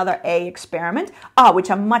draw another A experiment, which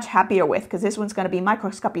I'm much happier with because this one's going to be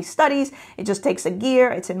microscopy studies. It just takes a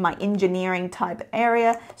gear. It's in my engineering type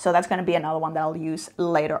area. So that's going to be another one that I'll use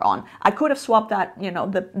later on. I could have swapped that,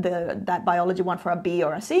 that biology one for a B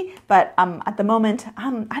or a C, but at the moment,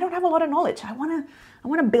 I don't have a lot of knowledge. I want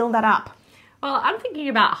to build that up. Well, I'm thinking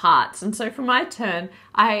about hearts. And so for my turn,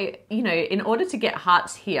 in order to get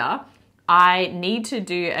hearts here, I need to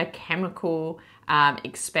do a chemical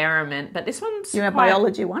experiment. But this one's a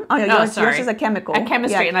biology one? Oh, no, yours is a chemical. A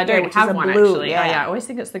chemistry, and I don't have one blue, actually. I always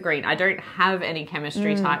think it's the green. I don't have any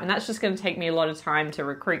chemistry type, and that's just going to take me a lot of time to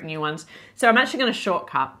recruit new ones. So I'm actually going to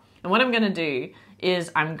shortcut. And what I'm going to do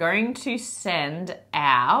is I'm going to send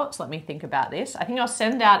out, let me think about this. I think I'll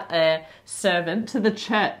send out a servant to the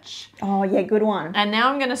church. Oh, yeah, good one. And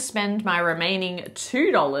now I'm going to spend my remaining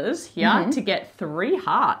 $2 here to get 3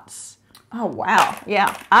 hearts. Oh, wow.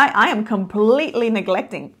 Yeah, I am completely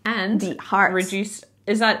neglecting the hearts. Reduce,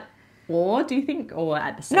 is that or do you think, or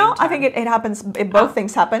at the same time? No, I think it happens, both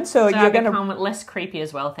things happen. So you're going to become less creepy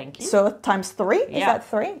as well, thank you. So times 3? Is that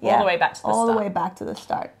 3? Yeah. All the way back to the start. All the way back to the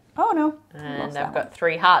start. Oh, no. And I've got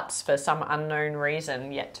 3 hearts for some unknown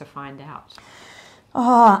reason yet to find out.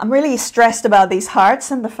 Oh, I'm really stressed about these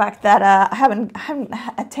hearts and the fact that I haven't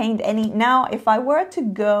attained any. Now, if I were to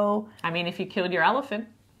go... I mean, if you killed your elephant.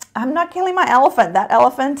 I'm not killing my elephant. That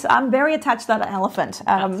elephant, I'm very attached to that elephant.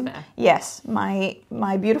 That's fair. Yes, my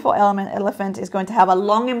beautiful elephant is going to have a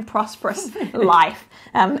long and prosperous life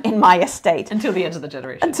in my estate. Until the end of the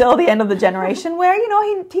generation. Until the end of the generation where,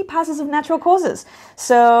 he passes of natural causes.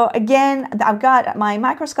 So again, I've got my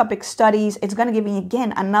microscopic studies. It's going to give me,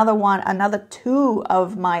 again, another 2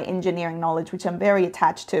 of my engineering knowledge, which I'm very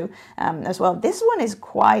attached to as well. This one is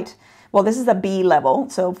this is a B level.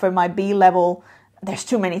 So for my B level, there's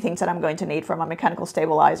too many things that I'm going to need from a mechanical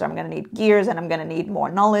stabilizer. I'm going to need gears and I'm going to need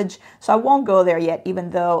more knowledge. So I won't go there yet,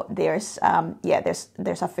 even though there's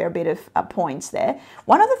a fair bit of points there.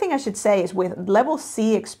 One other thing I should say is with level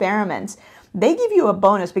C experiments, they give you a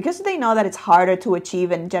bonus because they know that it's harder to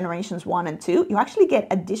achieve in generations 1 and 2. You actually get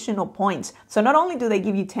additional points. So not only do they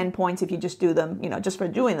give you 10 points if you just do them, just for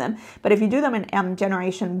doing them, but if you do them in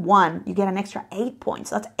generation 1, you get an extra 8 points.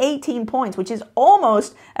 That's 18 points, which is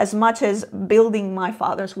almost as much as building my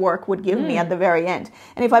father's work would give me at the very end.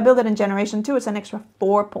 And if I build it in generation 2, it's an extra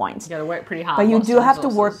 4 points. You got to work pretty hard. But you do have to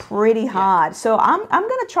work pretty hard. So I'm going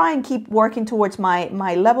to try and keep working towards my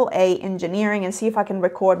level A engineering and see if I can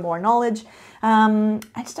record more knowledge. I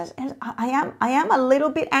am a little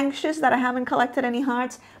bit anxious that I haven't collected any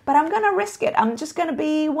hearts, but I'm going to risk it. I'm just going to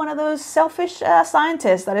be one of those selfish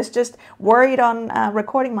scientists that is just worried on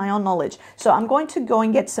recording my own knowledge. So I'm going to go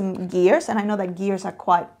and get some gears, and I know that gears are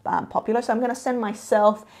quite popular, so I'm going to send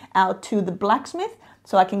myself out to the blacksmith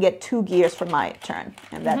so I can get 2 gears for my turn,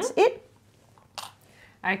 and that's it.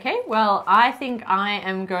 Okay, well, I think I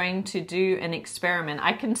am going to do an experiment.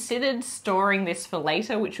 I considered storing this for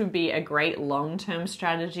later, which would be a great long-term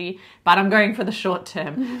strategy, but I'm going for the short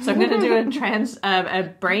term. So I'm going to do a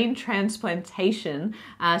brain transplantation.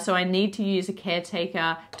 So I need to use a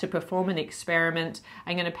caretaker to perform an experiment.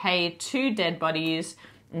 I'm going to pay 2 dead bodies.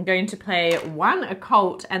 I'm going to play 1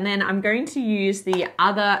 occult, and then I'm going to use the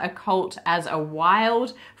other occult as a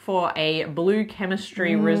wild for a blue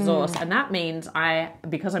chemistry resource. And that means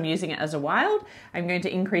because I'm using it as a wild, I'm going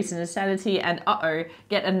to increase in insanity and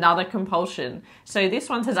get another compulsion. So this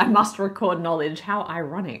one says I must record knowledge. How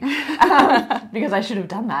ironic. Because I should have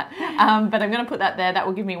done that. But I'm going to put that there. That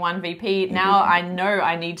will give me 1 VP. Now I know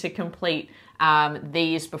I need to complete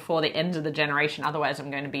these before the end of the generation, otherwise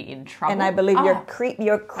I'm going to be in trouble. And I believe your creep my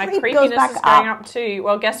goes creepiness back is going up too.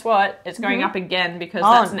 Well, guess what? It's going up again because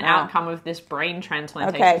that's an outcome of this brain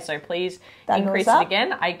transplantation. Okay. So please that increase it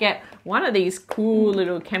again. I get one of these cool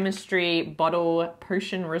little chemistry bottle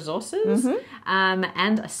potion resources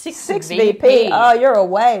and a 6 VP. Oh, you're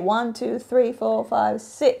away. 1, 2, 3, 4, 5,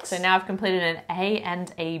 6. So now I've completed an A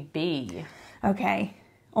and a B. Okay.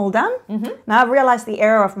 All done? Now I've realized the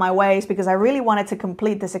error of my ways because I really wanted to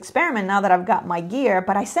complete this experiment now that I've got my gear,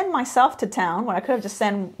 but I sent myself to town when I could have just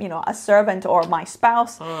sent, a servant or my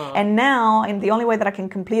spouse. And now, the only way that I can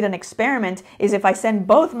complete an experiment is if I send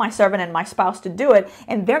both my servant and my spouse to do it,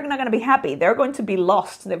 and they're not going to be happy. They're going to be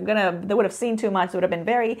lost. They would have seen too much. They would have been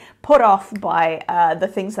very put off by the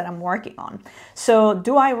things that I'm working on. So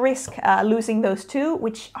do I risk losing those 2?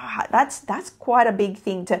 Which that's quite a big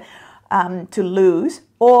thing to lose,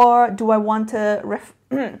 or do I want to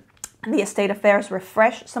the estate affairs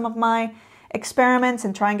refresh some of my experiments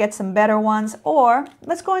and try and get some better ones? Or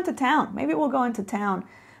let's go into town. Maybe we'll go into town.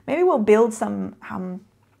 Maybe we'll build some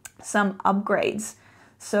upgrades.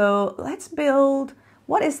 So let's build.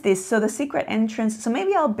 What is this? So the secret entrance. So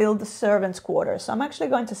maybe I'll build the servant's quarters. So I'm actually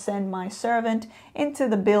going to send my servant into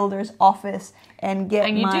the builder's office and get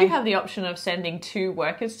And you do have the option of sending 2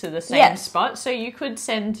 workers to the same spot. So you could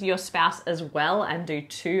send your spouse as well and do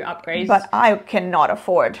 2 upgrades. But I cannot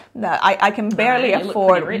afford that. I can barely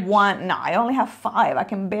afford 1. No, I only have 5. I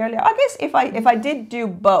can barely. I guess if I did do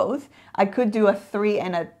both, I could do a 3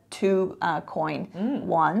 and a 2 coin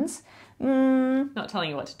ones. Not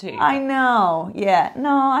telling you what to do. I know. Yeah.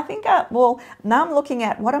 No, I think now I'm looking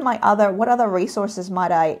at what other resources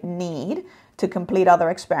might I need to complete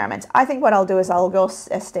other experiments. I think what I'll do is I'll go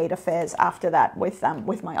estate affairs after that with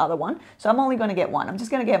my other one. So I'm only going to get 1. I'm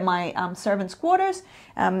just going to get my servant's quarters,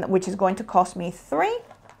 which is going to cost me 3.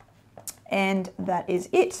 And that is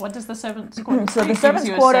it. What does the servant's quarter? So the servant's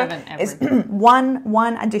quarter is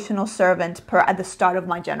one additional servant at the start of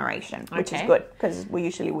my generation, which is good because we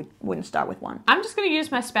usually wouldn't start with 1. I'm just going to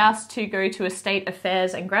use my spouse to go to estate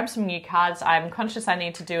affairs and grab some new cards. I'm conscious I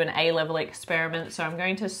need to do an A-level experiment, so I'm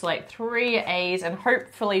going to select 3 A's and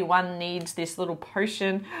hopefully 1 needs this little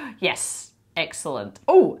potion. Yes, excellent.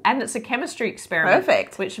 Oh, and it's a chemistry experiment.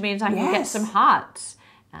 Perfect. Which means I can get some hearts.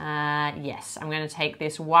 Yes, I'm going to take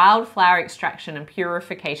this wildflower extraction and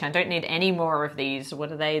purification. I don't need any more of these. What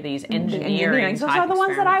are they? These engineering Those are the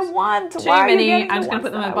ones that I want. Too many. I'm just going to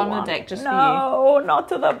put them at the bottom of the deck just for you. No, not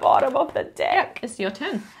to the bottom of the deck. Yep, it's your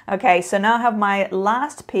turn. Okay, so now I have my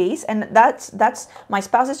last piece, and that's my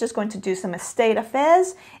spouse is just going to do some estate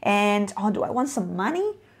affairs. And do I want some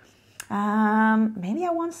money? Maybe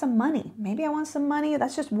I want some money.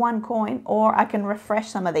 That's just 1 coin, or I can refresh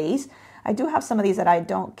some of these. I do have some of these that I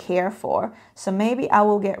don't care for. So maybe I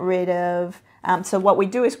will get rid of... so what we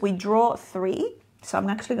do is we draw 3. So I'm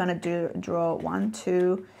actually going to draw 1, 2...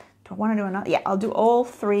 Do I want to do another? Yeah, I'll do all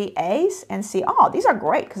 3 A's and see... Oh, these are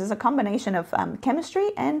great because it's a combination of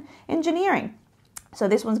chemistry and engineering. So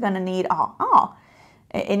this one's going to need...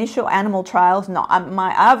 Initial animal trials. No,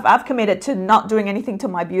 I've committed to not doing anything to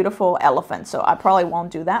my beautiful elephant, so I probably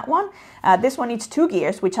won't do that one. This one needs 2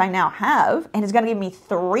 gears, which I now have, and it's going to give me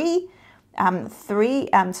 3.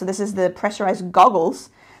 So this is the pressurized goggles.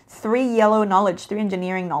 3 yellow knowledge, 3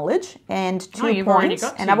 engineering knowledge, and 2 points.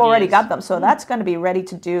 And I've already got them, so that's going to be ready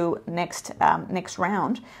to do next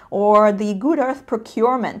round. Or the Good Earth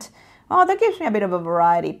procurement. Oh, that gives me a bit of a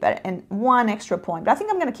variety, and 1 extra point. But I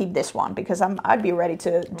think I'm going to keep this one because I'd be ready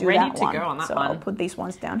to do that one. Ready to go on that one. So I'll put these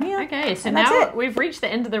ones down here. Okay, so now we've reached the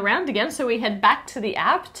end of the round again. So we head back to the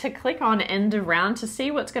app to click on end of round to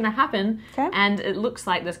see what's going to happen. Okay. And it looks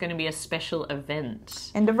like there's going to be a special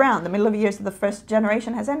event. End of round. The middle of years of the first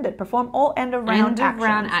generation has ended. Perform all end of round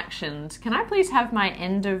actions. Can I please have my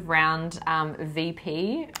end of round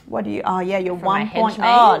VP? What do you? Oh yeah, you're 1 point.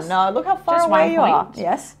 Oh no! Look how far away you are.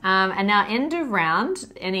 Yes. And now end of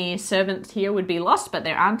round, any servants here would be lost, but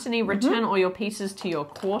there aren't any. Return all your pieces to your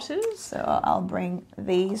quarters. So I'll bring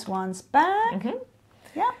these ones back.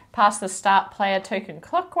 Yeah. Pass the start player token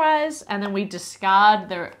clockwise, and then we discard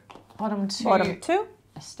the bottom 2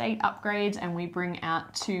 estate upgrades, and we bring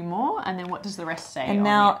out 2 more. And then what does the rest say? And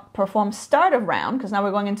now perform start of round, because now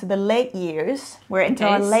we're going into the late years. We're into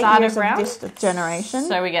our late years of this generation.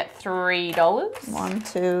 So we get $3. 1,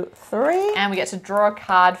 2, 3. And we get to draw a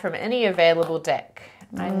card from any available deck.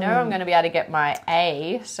 I know I'm going to be able to get my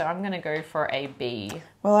A, so I'm going to go for a B.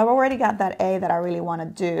 Well, I've already got that A that I really want to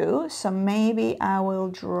do, so maybe I will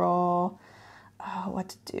draw... Oh, what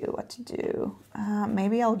to do?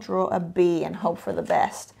 Maybe I'll draw a B and hope for the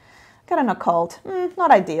best. Got an occult. Not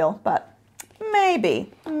ideal, but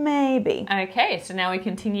maybe. Okay, so now we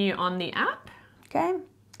continue on the app. Okay.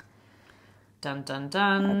 Dun, dun,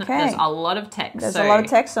 dun. Okay. There's a lot of text. There's a lot of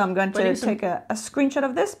text, so I'm going to take a screenshot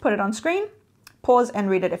of this, put it on screen, pause and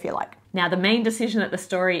read it if you like. Now, the main decision that the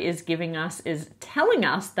story is giving us is telling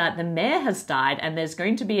us that the mayor has died and there's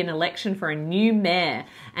going to be an election for a new mayor.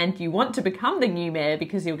 And you want to become the new mayor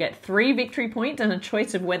because you'll get 3 victory points and a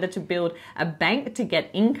choice of whether to build a bank to get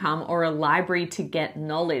income or a library to get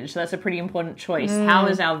knowledge. So that's a pretty important choice. How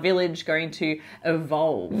is our village going to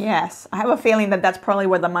evolve? Yes, I have a feeling that that's probably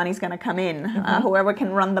where the money's going to come in. Whoever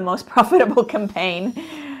can run the most profitable campaign.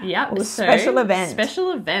 Yeah, special event.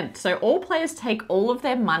 Special event. So all players take all of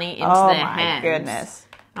their money into their hands. Oh my goodness.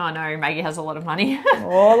 Oh no, Maggie has a lot of money.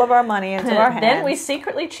 All of our money into our hands. Then we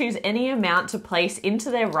secretly choose any amount to place into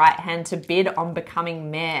their right hand to bid on becoming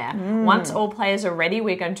mayor. Once all players are ready,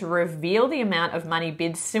 we're going to reveal the amount of money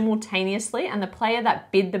bid simultaneously, and the player that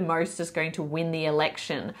bid the most is going to win the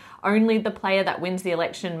election. Only the player that wins the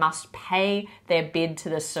election must pay their bid to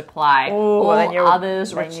the supply. All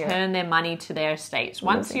others return their money to their estates.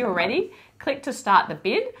 Once you're ready, click to start the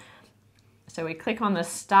bid. So we click on the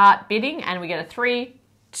start bidding and we get a 3,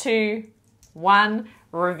 2, 1,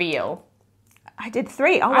 reveal. I did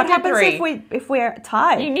 3. Oh, what happens if we're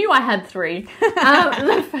tied? You knew I had 3.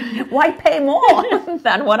 Why pay more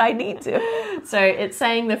than what I need to? So it's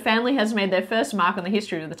saying the family has made their first mark on the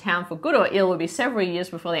history of the town for good or ill. It will be several years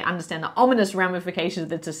before they understand the ominous ramifications of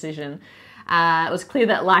the decision. It was clear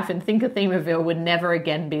that life in ThinkerThemerville would never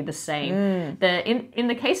again be the same. In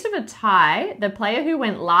the case of a tie, the player who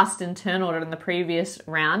went last in turn order in the previous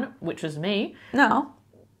round, which was me... No.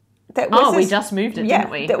 We just moved it, didn't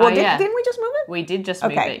we? Didn't we just move it? We did just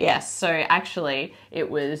move it, yes. So actually, it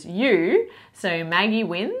was you. So Maggie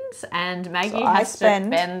wins, and Maggie has to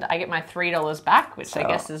spend... I get my $3 back, which I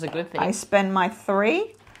guess is a good thing. I spend my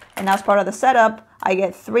 3, and as part of the setup, I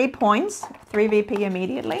get 3 points, 3 VP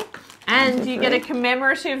immediately. And you get a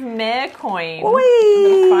commemorative mayor coin.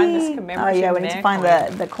 Whee! Find this commemorative we need to find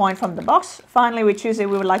the coin from the box. Finally, we choose if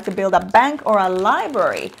we would like to build a bank or a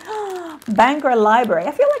library. Bank or library?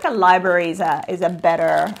 I feel like a library is a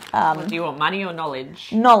better... do you want money or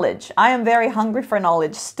knowledge? Knowledge. I am very hungry for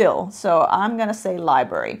knowledge still, so I'm going to say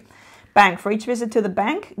library. Bank. For each visit to the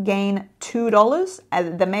bank, gain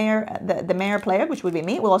 $2. The mayor player, which would be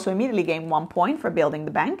me, will also immediately gain 1 point for building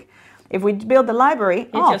the bank. If we build the library,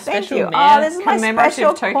 thank you. This is my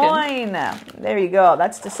special coin. There you go.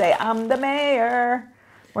 That's to say I'm the mayor.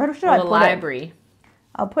 Where should I put it? The library.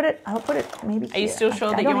 I'll put it maybe here. Are you still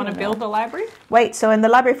sure that you want to build the library? Wait, so in the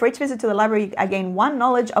library, for each visit to the library, I gain 1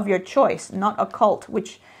 knowledge of your choice, not occult.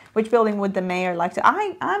 Which building would the mayor like to...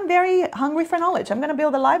 I'm very hungry for knowledge. I'm going to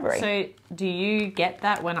build a library. So do you get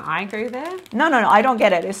that when I go there? No, I don't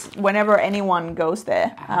get it. It's whenever anyone goes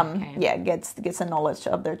there, okay. gets a knowledge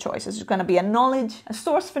of their choice. It's going to be a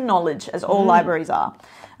source for knowledge, as all libraries are.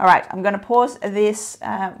 All right, I'm going to pause this.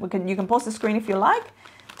 You can pause the screen if you like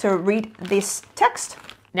to read this text.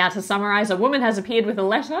 Now, to summarize, a woman has appeared with a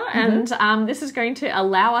letter, and this is going to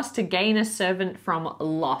allow us to gain a servant from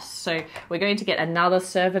loss. So we're going to get another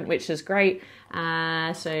servant, which is great.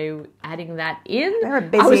 So adding that in. They're a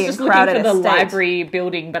busy I was just and looking crowded for the estate. library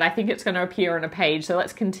building, but I think it's going to appear on a page. So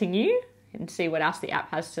let's continue and see what else the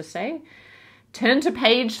app has to say. Turn to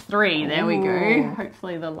page 3. There we go.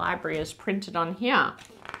 Hopefully the library is printed on here.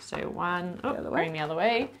 So going the other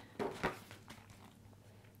way.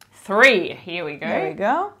 3. Here we go. There we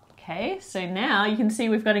go. Okay, so now you can see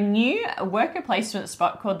we've got a new worker placement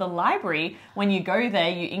spot called the library. When you go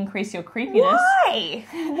there, you increase your creepiness. Why?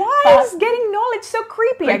 Why is getting knowledge so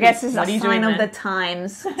creepy? I guess it's What are a you sign doing of there? the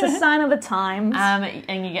times. It's a sign of the times.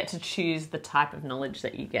 And you get to choose the type of knowledge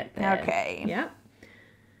that you get there. Okay. Yeah.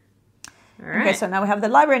 All right. Okay, so now we have the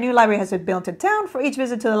library. A new library has been built in town. For each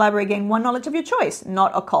visit to the library, gain 1 knowledge of your choice,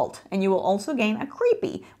 not occult. And you will also gain a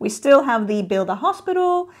creepy. We still have the build a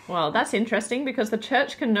hospital. Well, that's interesting because the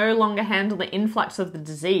church can no longer handle the influx of the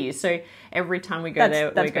disease. So every time we go there,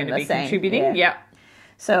 we're going to be contributing. Yeah. Yep.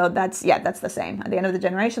 So that's the same. At the end of the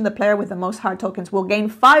generation, the player with the most heart tokens will gain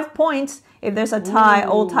 5 points. If there's a tie,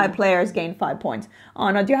 all tie players gain 5 points. Oh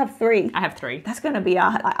no, do you have 3? I have 3. That's going to be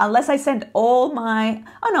unless I send all my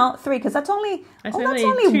 3 because that's only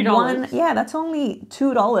 $2. one. Yeah, that's only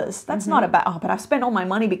 $2. That's not a bad. But I've spent all my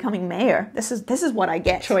money becoming mayor. This is what I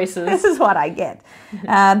get. Choices. This is what I get.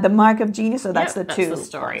 The mark of genius. So that's the 2. That's the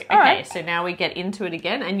story. All Okay, right. so now we get into it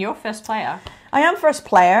again, and you're first player. I am first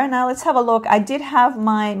player. Now let's have a look. I did have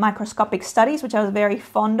my microscopic studies, which I was very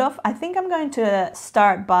fond of. I think I'm going to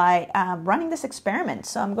start by running this experiment.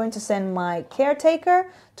 So I'm going to send my caretaker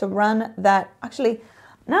to run that. Actually,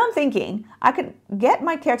 now I'm thinking I could get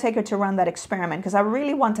my caretaker to run that experiment because I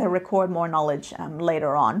really want to record more knowledge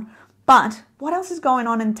later on. But what else is going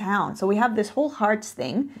on in town? So we have this whole hearts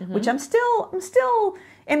thing, which I'm still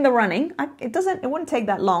in the running. It wouldn't take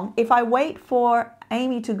that long. If I wait for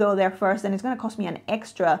Amy to go there first, then it's going to cost me an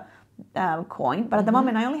extra coin. But at the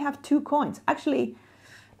moment, I only have 2 coins. Actually,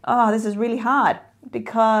 this is really hard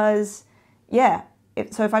because,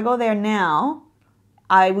 so if I go there now,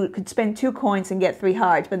 could spend 2 coins and get 3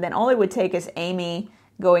 hearts. But then all it would take is Amy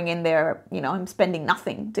going in there, I'm spending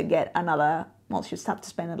nothing to get another. Well, she'd have to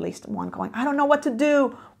spend at least 1 coin. I don't know what to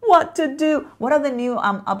do. What are the new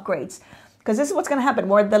upgrades? Because this is what's going to happen.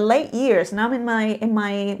 We're the late years. Now I'm in my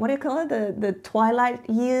what do you call it? The twilight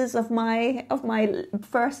years of my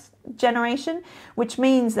first generation, which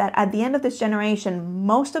means that at the end of this generation,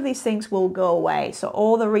 most of these things will go away. So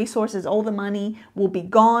all the resources, all the money will be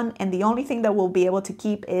gone, and the only thing that we'll be able to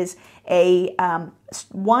keep is one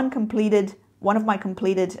of my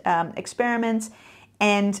completed experiments,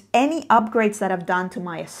 and any upgrades that I've done to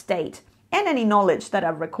my estate, and any knowledge that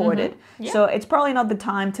I've recorded. Yeah. So it's probably not the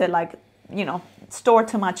time to store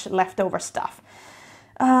too much leftover stuff.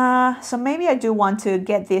 So maybe I do want to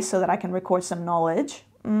get this so that I can record some knowledge.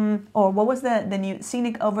 Or what was the new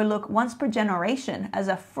Scenic Overlook once per generation as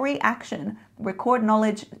a free action. Record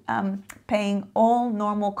knowledge paying all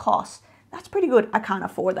normal costs. That's pretty good. I can't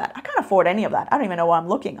afford that. I can't afford any of that. I don't even know why I'm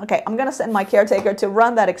looking. Okay, I'm going to send my caretaker to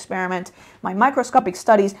run that experiment. My microscopic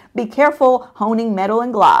studies. Be careful honing metal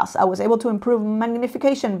and glass. I was able to improve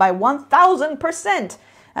magnification by 1,000%.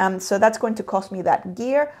 So that's going to cost me that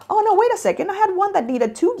gear. Oh, no, wait a second. I had one that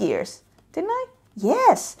needed 2 gears. Didn't I?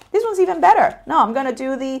 Yes. This one's even better. No, I'm going to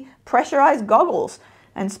do the pressurized goggles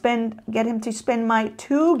and get him to spend my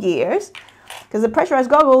 2 gears. Because the pressurized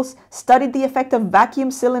goggles studied the effect of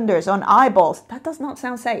vacuum cylinders on eyeballs. That does not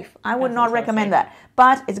sound safe. I would not recommend that.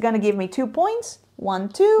 But it's going to give me 2 points. 1,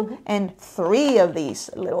 2, and 3 of these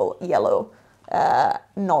little yellow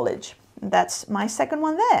knowledge. That's my second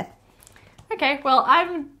one there. Okay, well,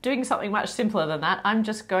 I'm doing something much simpler than that. I'm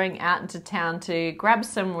just going out into town to grab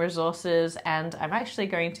some resources, and I'm actually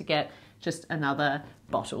going to get just another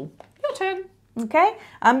bottle. Your turn. Okay,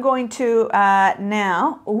 I'm going to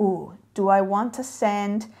now... Ooh, do I want to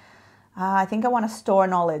send... I think I want to store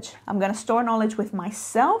knowledge. I'm going to store knowledge with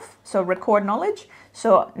myself, so record knowledge.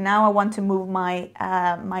 So now I want to move my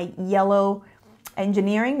my yellow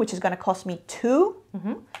engineering, which is going to cost me 2.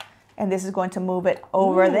 And this is going to move it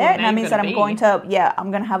over there. And that means that I'm going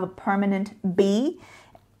to have a permanent B.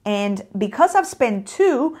 And because I've spent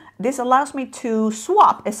 2, this allows me to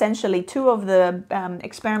swap essentially 2 of the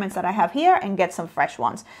experiments that I have here and get some fresh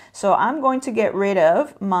ones. So I'm going to get rid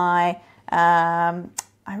of my,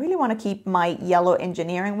 I really want to keep my yellow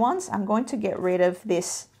engineering ones. I'm going to get rid of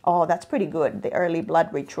this. Oh, that's pretty good. The early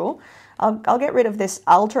blood ritual. I'll get rid of this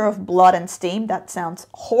altar of blood and steam. That sounds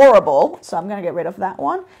horrible. So I'm going to get rid of that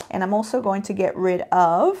one. And I'm also going to get rid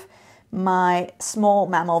of my small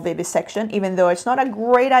mammal vivisection, even though it's not a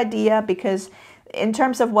great idea because in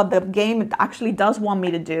terms of what the game actually does want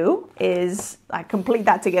me to do is I complete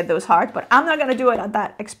that to get those hearts, but I'm not going to do it at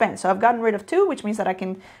that expense. So I've gotten rid of 2, which means that I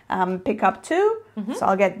can pick up 2. So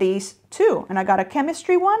I'll get these 2. And I got a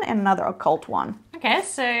chemistry one and another occult one. Okay,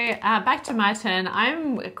 so back to my turn.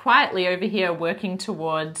 I'm quietly over here working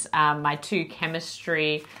towards my 2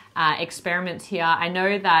 chemistry experiments here. I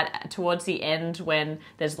know that towards the end, when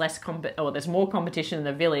there's there's more competition in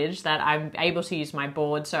the village, that I'm able to use my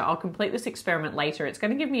board. So I'll complete this experiment later. It's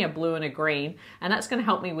going to give me a blue and a green, and that's going to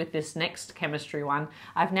help me with this next chemistry one.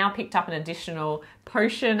 I've now picked up an additional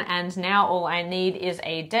potion, and now all I need is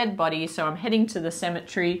a dead body. So I'm heading to the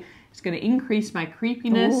cemetery. It's going to increase my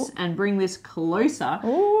creepiness and bring this closer.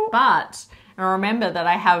 But remember that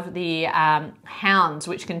I have the hounds,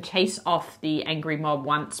 which can chase off the angry mob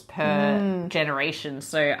once per generation.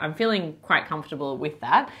 So I'm feeling quite comfortable with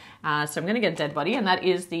that. So I'm going to get a dead body, and that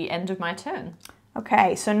is the end of my turn.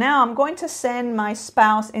 Okay, so now I'm going to send my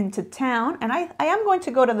spouse into town, and I am going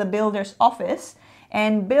to go to the builder's office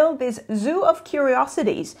and build this zoo of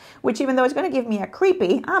curiosities, which even though it's going to give me a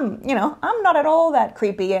creepy, I'm not at all that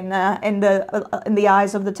creepy in the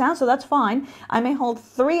eyes of the town, so that's fine. I may hold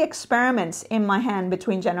 3 experiments in my hand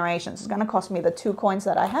between generations. It's going to cost me the 2 coins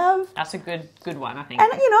that I have. That's a good one, I think. And,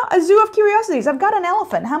 a zoo of curiosities. I've got an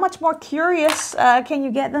elephant. How much more curious can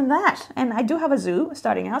you get than that? And I do have a zoo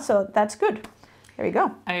starting out, so that's good. There you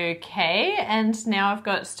go. Okay, and now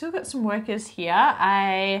I've still got some workers here.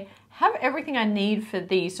 I have everything I need for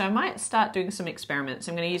these, so I might start doing some experiments.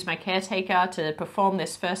 I'm going to use my caretaker to perform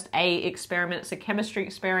this first A experiment. It's a chemistry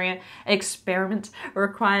experiment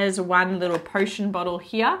requires 1 little potion bottle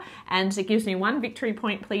here, and it gives me 1 victory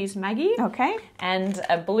point, please, Maggie. Okay. And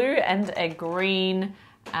a blue and a green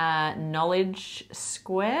knowledge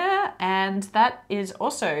square, and that is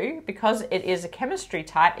also, because it is a chemistry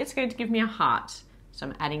type, it's going to give me a heart. So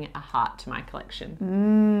I'm adding a heart to my collection.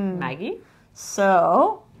 Maggie?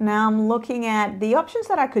 So now I'm looking at the options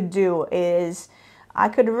that I could do is I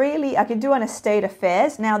could do an estate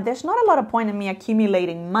affairs. Now there's not a lot of point in me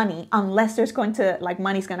accumulating money unless there's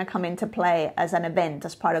money's going to come into play as an event,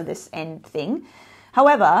 as part of this end thing.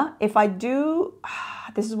 However, if I do,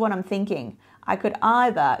 this is what I'm thinking. I could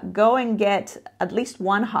either go and get at least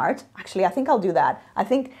 1 heart. Actually, I think I'll do that. I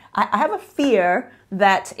think I have a fear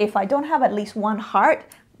that if I don't have at least 1 heart,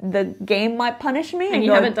 the game might punish me. And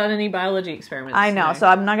you haven't done any biology experiments. I know, so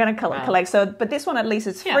I'm not going to collect. So, but this one at least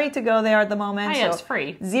is free to go there at the moment. Oh, yeah, so it's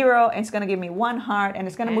free. 0, and it's going to give me 1 heart, and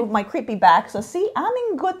it's going to move my creepy back. So see, I'm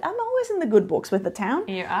always in the good books with the town.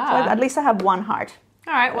 You are. So at least I have 1 heart.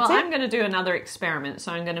 All right, well, I'm going to do another experiment.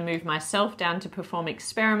 So I'm going to move myself down to perform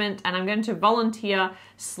experiment, and I'm going to volunteer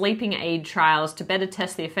sleeping aid trials to better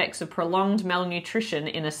test the effects of prolonged malnutrition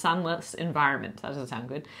in a sunless environment. That doesn't sound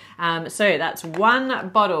good. So that's 1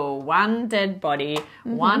 bottle, 1 dead body,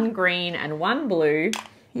 1 green, and 1 blue.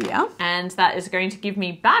 Yeah. And that is going to give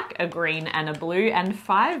me back a green and a blue and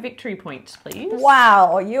 5 victory points, please.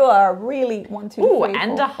 Wow, you are really 1, 2, 3,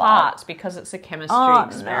 and 4, a heart because it's a chemistry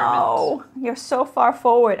experiment. No, you're so far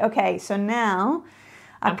forward. Okay, so now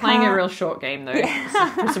I'm playing a real short game though.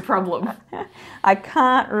 It's a problem. I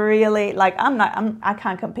can't really I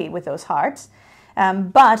can't compete with those hearts.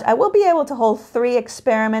 But I will be able to hold 3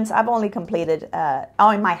 experiments. I've only completed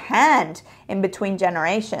in my hand in between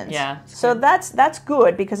generations. Yeah. So that's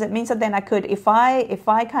good, because it means that then I could, if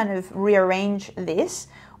I kind of rearrange this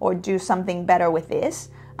or do something better with this,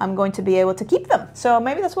 I'm going to be able to keep them. So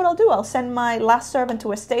maybe that's what I'll do. I'll send my last servant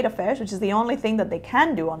to estate affairs, which is the only thing that they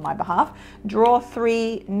can do on my behalf. Draw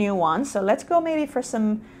 3 new ones. So let's go maybe for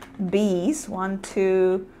some Bs. 1,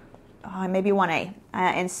 2. Maybe 1A,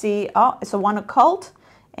 and see, it's a 1 occult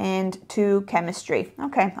and 2 chemistry.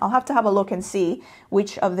 Okay, I'll have to have a look and see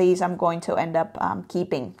which of these I'm going to end up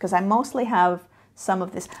keeping, because I mostly have some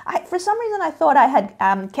of this. For some reason I thought I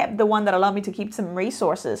had kept the one that allowed me to keep some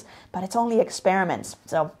resources, but it's only experiments.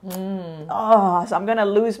 So, so I'm going to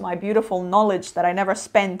lose my beautiful knowledge that I never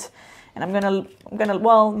spent. And I'm gonna.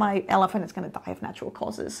 Well, my elephant is gonna die of natural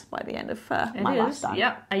causes by the end of my last time.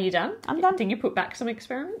 Yep. Are you done? I'm done. Did you put back some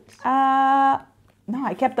experiments? No,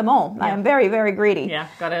 I kept them all. Yeah. I am very, very greedy. Yeah,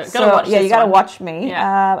 gotta watch yeah, this you gotta one. watch me.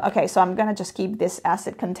 Yeah. Okay, so I'm gonna just keep this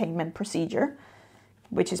acid containment procedure,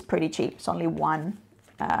 which is pretty cheap. It's only 1.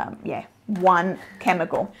 1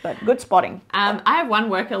 chemical, but good spotting. I have 1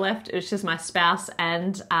 worker left, which is my spouse,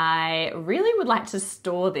 and I really would like to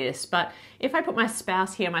store this, but if I put my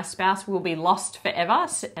spouse here, my spouse will be lost forever.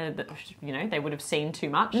 They would have seen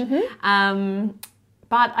too much.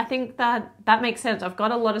 but I think that makes sense. I've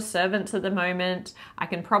got a lot of servants at the moment. I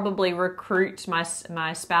can probably recruit my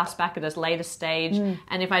spouse back at a later stage.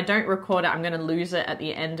 And if I don't record it, I'm going to lose it at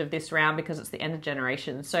the end of this round because it's the end of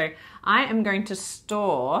generation. So I am going to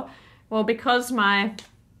store, well, because my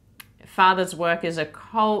father's work is a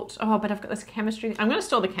cult. Oh, but I've got this chemistry. I'm going to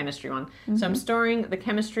store the chemistry one. So I'm storing the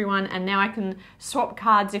chemistry one, and now I can swap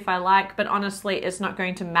cards if I like, but honestly, it's not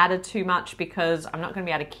going to matter too much because I'm not going to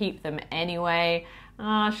be able to keep them anyway.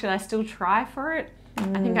 Should I still try for it?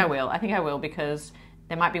 I think I will. I think I will because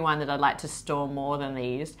there might be one that I'd like to store more than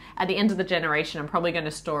these. At the end of the generation, I'm probably going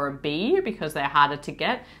to store a B because they're harder to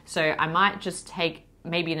get. So I might just take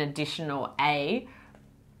maybe an additional A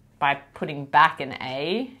by putting back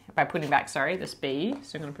this B.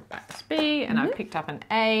 So I'm going to put back this B, and I've picked up an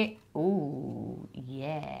A. Ooh,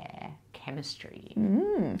 yeah, chemistry.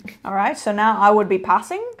 All right, so now I would be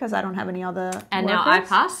passing because I don't have any other And workers. now I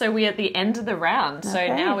pass, so we're at the end of the round. So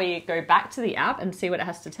Okay. now we go back to the app and see what it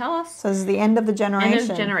has to tell us. So this is the end of the generation.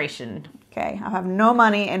 End of generation. Okay, I have no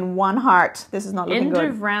money and 1 heart. This is not looking End good.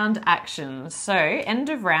 of round actions. So, end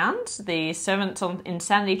of round, the servants on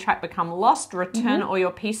insanity track become lost. Return all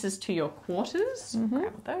your pieces to your quarters.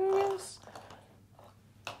 Grab those.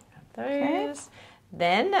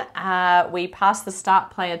 Then we pass the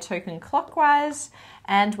start player token clockwise,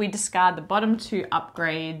 and we discard the bottom 2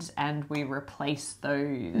 upgrades, and we replace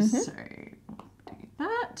those. So, do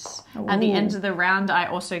that. At the end of the round, I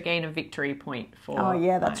also gain a victory point for. Oh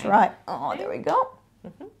yeah, that's right. Oh, there we go.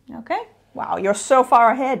 Okay. Wow, you're so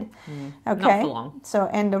far ahead. Okay. Not for long. So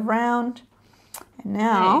end of round. And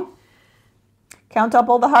now count up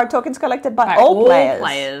all the hard tokens collected by all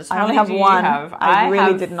players. I How only many have do you 1. have? I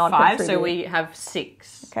really have did not 5, contribute. so we have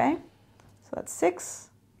 6. Okay. So that's 6.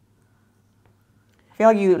 I feel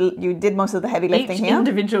like you did most of the heavy lifting Each here.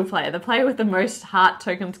 individual player. The player with the most heart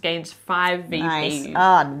tokens gains 5 VP. Nice.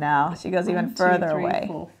 Oh no, she goes even further away.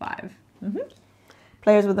 4, 5.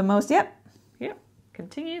 Players with the most, yep. Yep.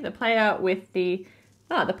 Continue. The player with the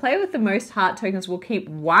most heart tokens will keep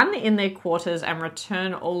 1 in their quarters and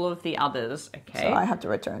return all of the others. Okay. So I have to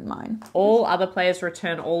return mine. All other players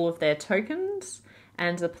return all of their tokens,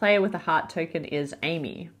 and the player with the heart token is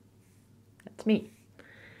Amy. That's me.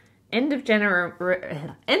 End of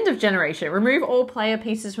generation. Remove all player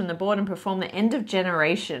pieces from the board and perform the end of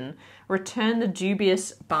generation. Return the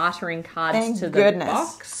dubious bartering cards to the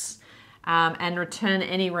box. And return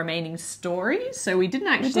any remaining stories. So we didn't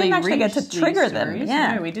actually get to trigger them. Stories.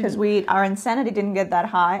 Yeah, No, we didn't. because our insanity didn't get that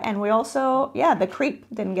high, and we also, the creep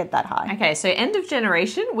didn't get that high. Okay, so end of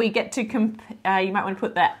generation, we get to, you might want to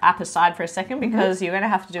put that app aside for a second because you're going to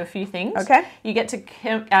have to do a few things. Okay. You get to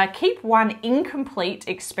keep 1 incomplete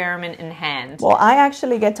experiment in hand. Well, I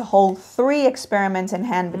actually get to hold 3 experiments in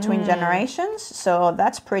hand between generations, so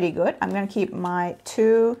that's pretty good. I'm going to keep my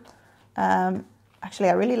 2... Actually,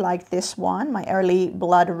 I really like this one, my early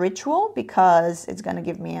blood ritual, because it's going to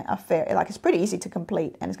give me it's pretty easy to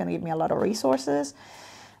complete, and it's going to give me a lot of resources.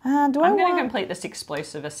 I'm going to complete this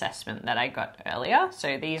explosive assessment that I got earlier,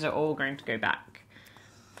 so these are all going to go back.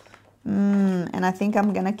 And I think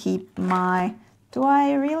I'm going to keep my... Do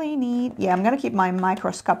I really need... Yeah, I'm going to keep my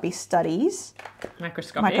microscopic studies.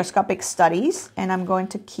 Microscopic studies, and I'm going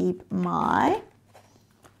to keep my...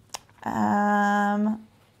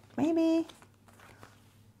 maybe...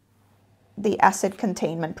 the acid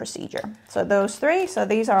containment procedure. So those 3. So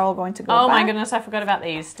these are all going to go back. Oh my goodness, I forgot about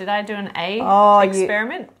these. Did I do an A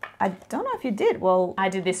experiment? I don't know if you did. Well, I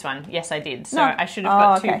did this one. Yes, I did. So No. I should have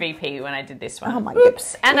got okay. 2 VP when I did this one. Oh my Oops.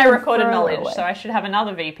 goodness. And I Even recorded further knowledge, away. so I should have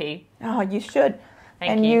another VP. Oh, you should.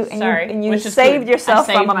 Thank you. And you Which is saved good. yourself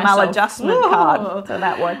I saved from a myself. maladjustment card. So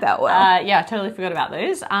that worked out well. Yeah, I totally forgot about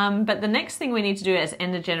those. But the next thing we need to do as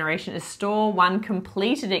end of generation is store 1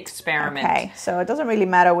 completed experiment. Okay, so it doesn't really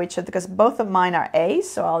matter which, because both of mine are A's,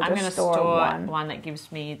 so I'm going to just store one that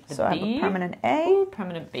gives me the So B. I have a permanent A. Ooh,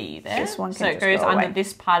 permanent B there. This one can so it just goes go under away.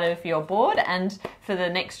 this part of your board, and for the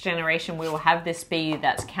next generation we will have this B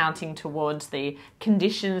that's counting towards the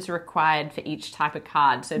conditions required for each type of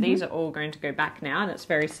card. So these are all going to go back now, and it's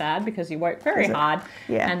very sad because you work very hard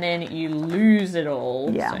and then you lose it all.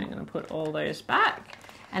 Yeah. So I'm going to put all those back.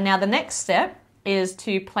 And now the next step is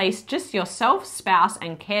to place just yourself, spouse,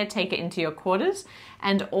 and caretaker into your quarters,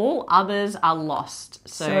 and all others are lost.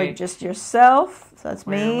 So just yourself, so that's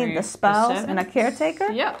me, remove the the spouse, and a servants.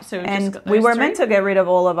 caretaker. Yep, so we've And just got we those were 3. meant to get rid of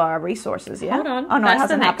all of our resources, yeah? Hold on. Oh, no, That's it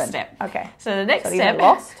hasn't the next happened. step. Okay. So the next So these are step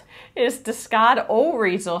lost. is discard all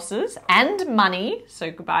resources and money. So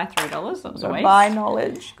goodbye $3. That was a waste. Goodbye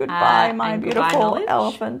knowledge. Goodbye, my and goodbye beautiful knowledge.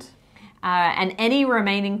 elephant. And any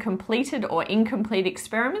remaining completed or incomplete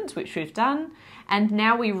experiments, which we've done. And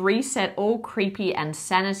now we reset all creepy and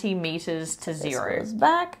sanity meters to 0. This goes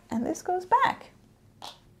back and this goes back.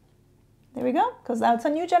 There we go, because that's a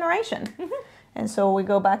new generation. And so we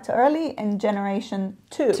go back to early and generation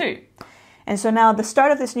 2. And so now the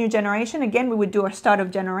start of this new generation, again, we would do our start of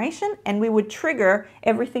generation and we would trigger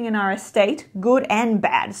everything in our estate, good and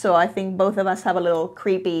bad. So I think both of us have a little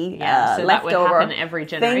creepy so leftover. That would happen every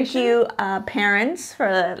generation. Thank you, parents,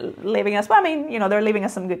 for leaving us. Well, I mean, you know, they're leaving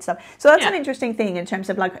us some good stuff. So that's an interesting thing in terms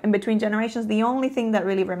of like in between generations. The only thing that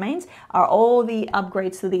really remains are all the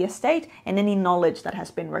upgrades to the estate and any knowledge that has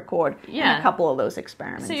been recorded in a couple of those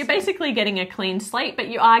experiments. So you're basically getting a clean slate, but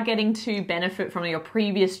you are getting to benefit from your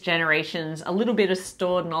previous generations, a little bit of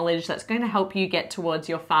stored knowledge that's going to help you get towards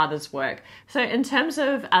your father's work. So in terms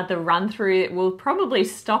of the run through, we'll probably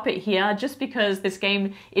stop it here just because this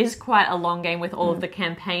game is quite a long game with all of the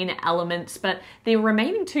campaign elements, but the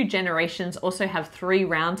remaining 2 generations also have 3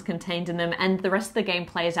 rounds contained in them, and the rest of the game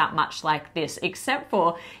plays out much like this, except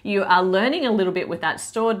for you are learning a little bit with that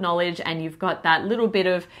stored knowledge, and you've got that little bit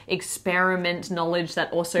of experiment knowledge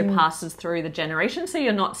that also passes through the generation, so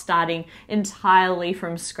you're not starting entirely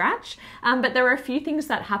from scratch. But there are a few things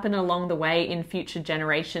that happen along the way in future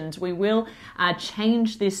generations. We will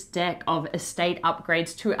change this deck of estate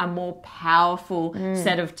upgrades to a more powerful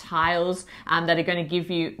set of tiles that are going to give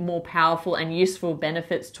you more powerful and useful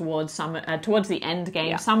benefits towards the end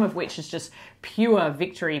game, some of which is just pure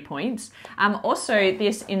victory points. Also,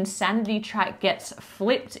 this insanity track gets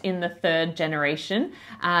flipped in the 3rd generation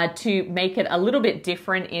to make it a little bit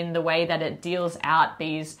different in the way that it deals out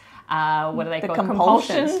these what are they called?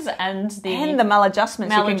 Compulsions and the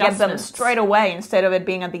maladjustments. You can get them straight away instead of it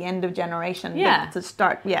being at the end of generation. To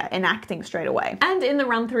start, enacting straight away. And in the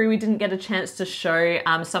run through, we didn't get a chance to show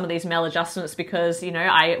some of these maladjustments because, you know,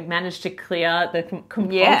 I managed to clear the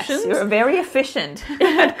compulsions. Yes, you're very efficient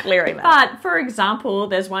at clearing them. But for example,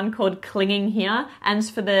 there's one called clinging here, and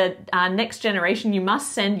for the next generation, you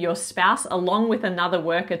must send your spouse along with another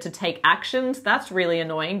worker to take actions. That's really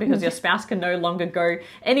annoying because your spouse can no longer go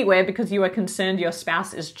anywhere because you are concerned your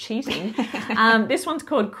spouse is cheating. This one's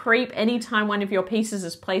called creep. Anytime one of your pieces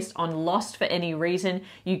is placed on lost for any reason,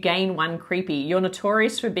 you gain 1 creepy. You're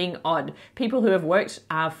notorious for being odd. People who have worked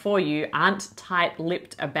for you aren't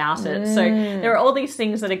tight-lipped about it. So there are all these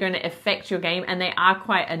things that are going to affect your game, and they are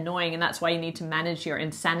quite annoying, and that's why you need to manage your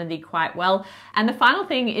insanity quite well. And the final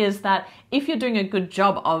thing is that if you're doing a good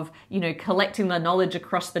job of, you know, collecting the knowledge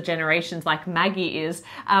across the generations like Maggie is,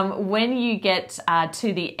 when you get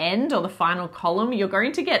to the end or the final column, you're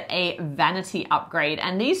going to get a vanity upgrade.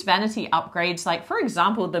 And these vanity upgrades, like for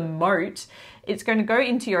example, the moat, it's going to go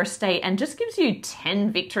into your estate and just gives you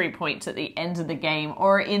 10 victory points at the end of the game.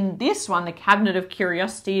 Or in this one, the Cabinet of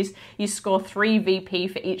Curiosities, you score 3 VP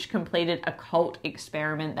for each completed occult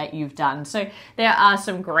experiment that you've done. So there are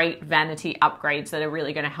some great vanity upgrades that are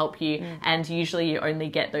really going to help you. And usually you only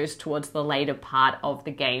get those towards the later part of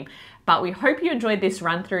the game. But we hope you enjoyed this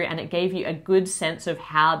run through and it gave you a good sense of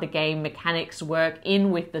how the game mechanics work in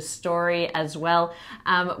with the story as well.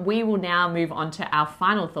 We will now move on to our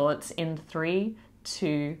final thoughts in 3,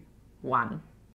 2, 1.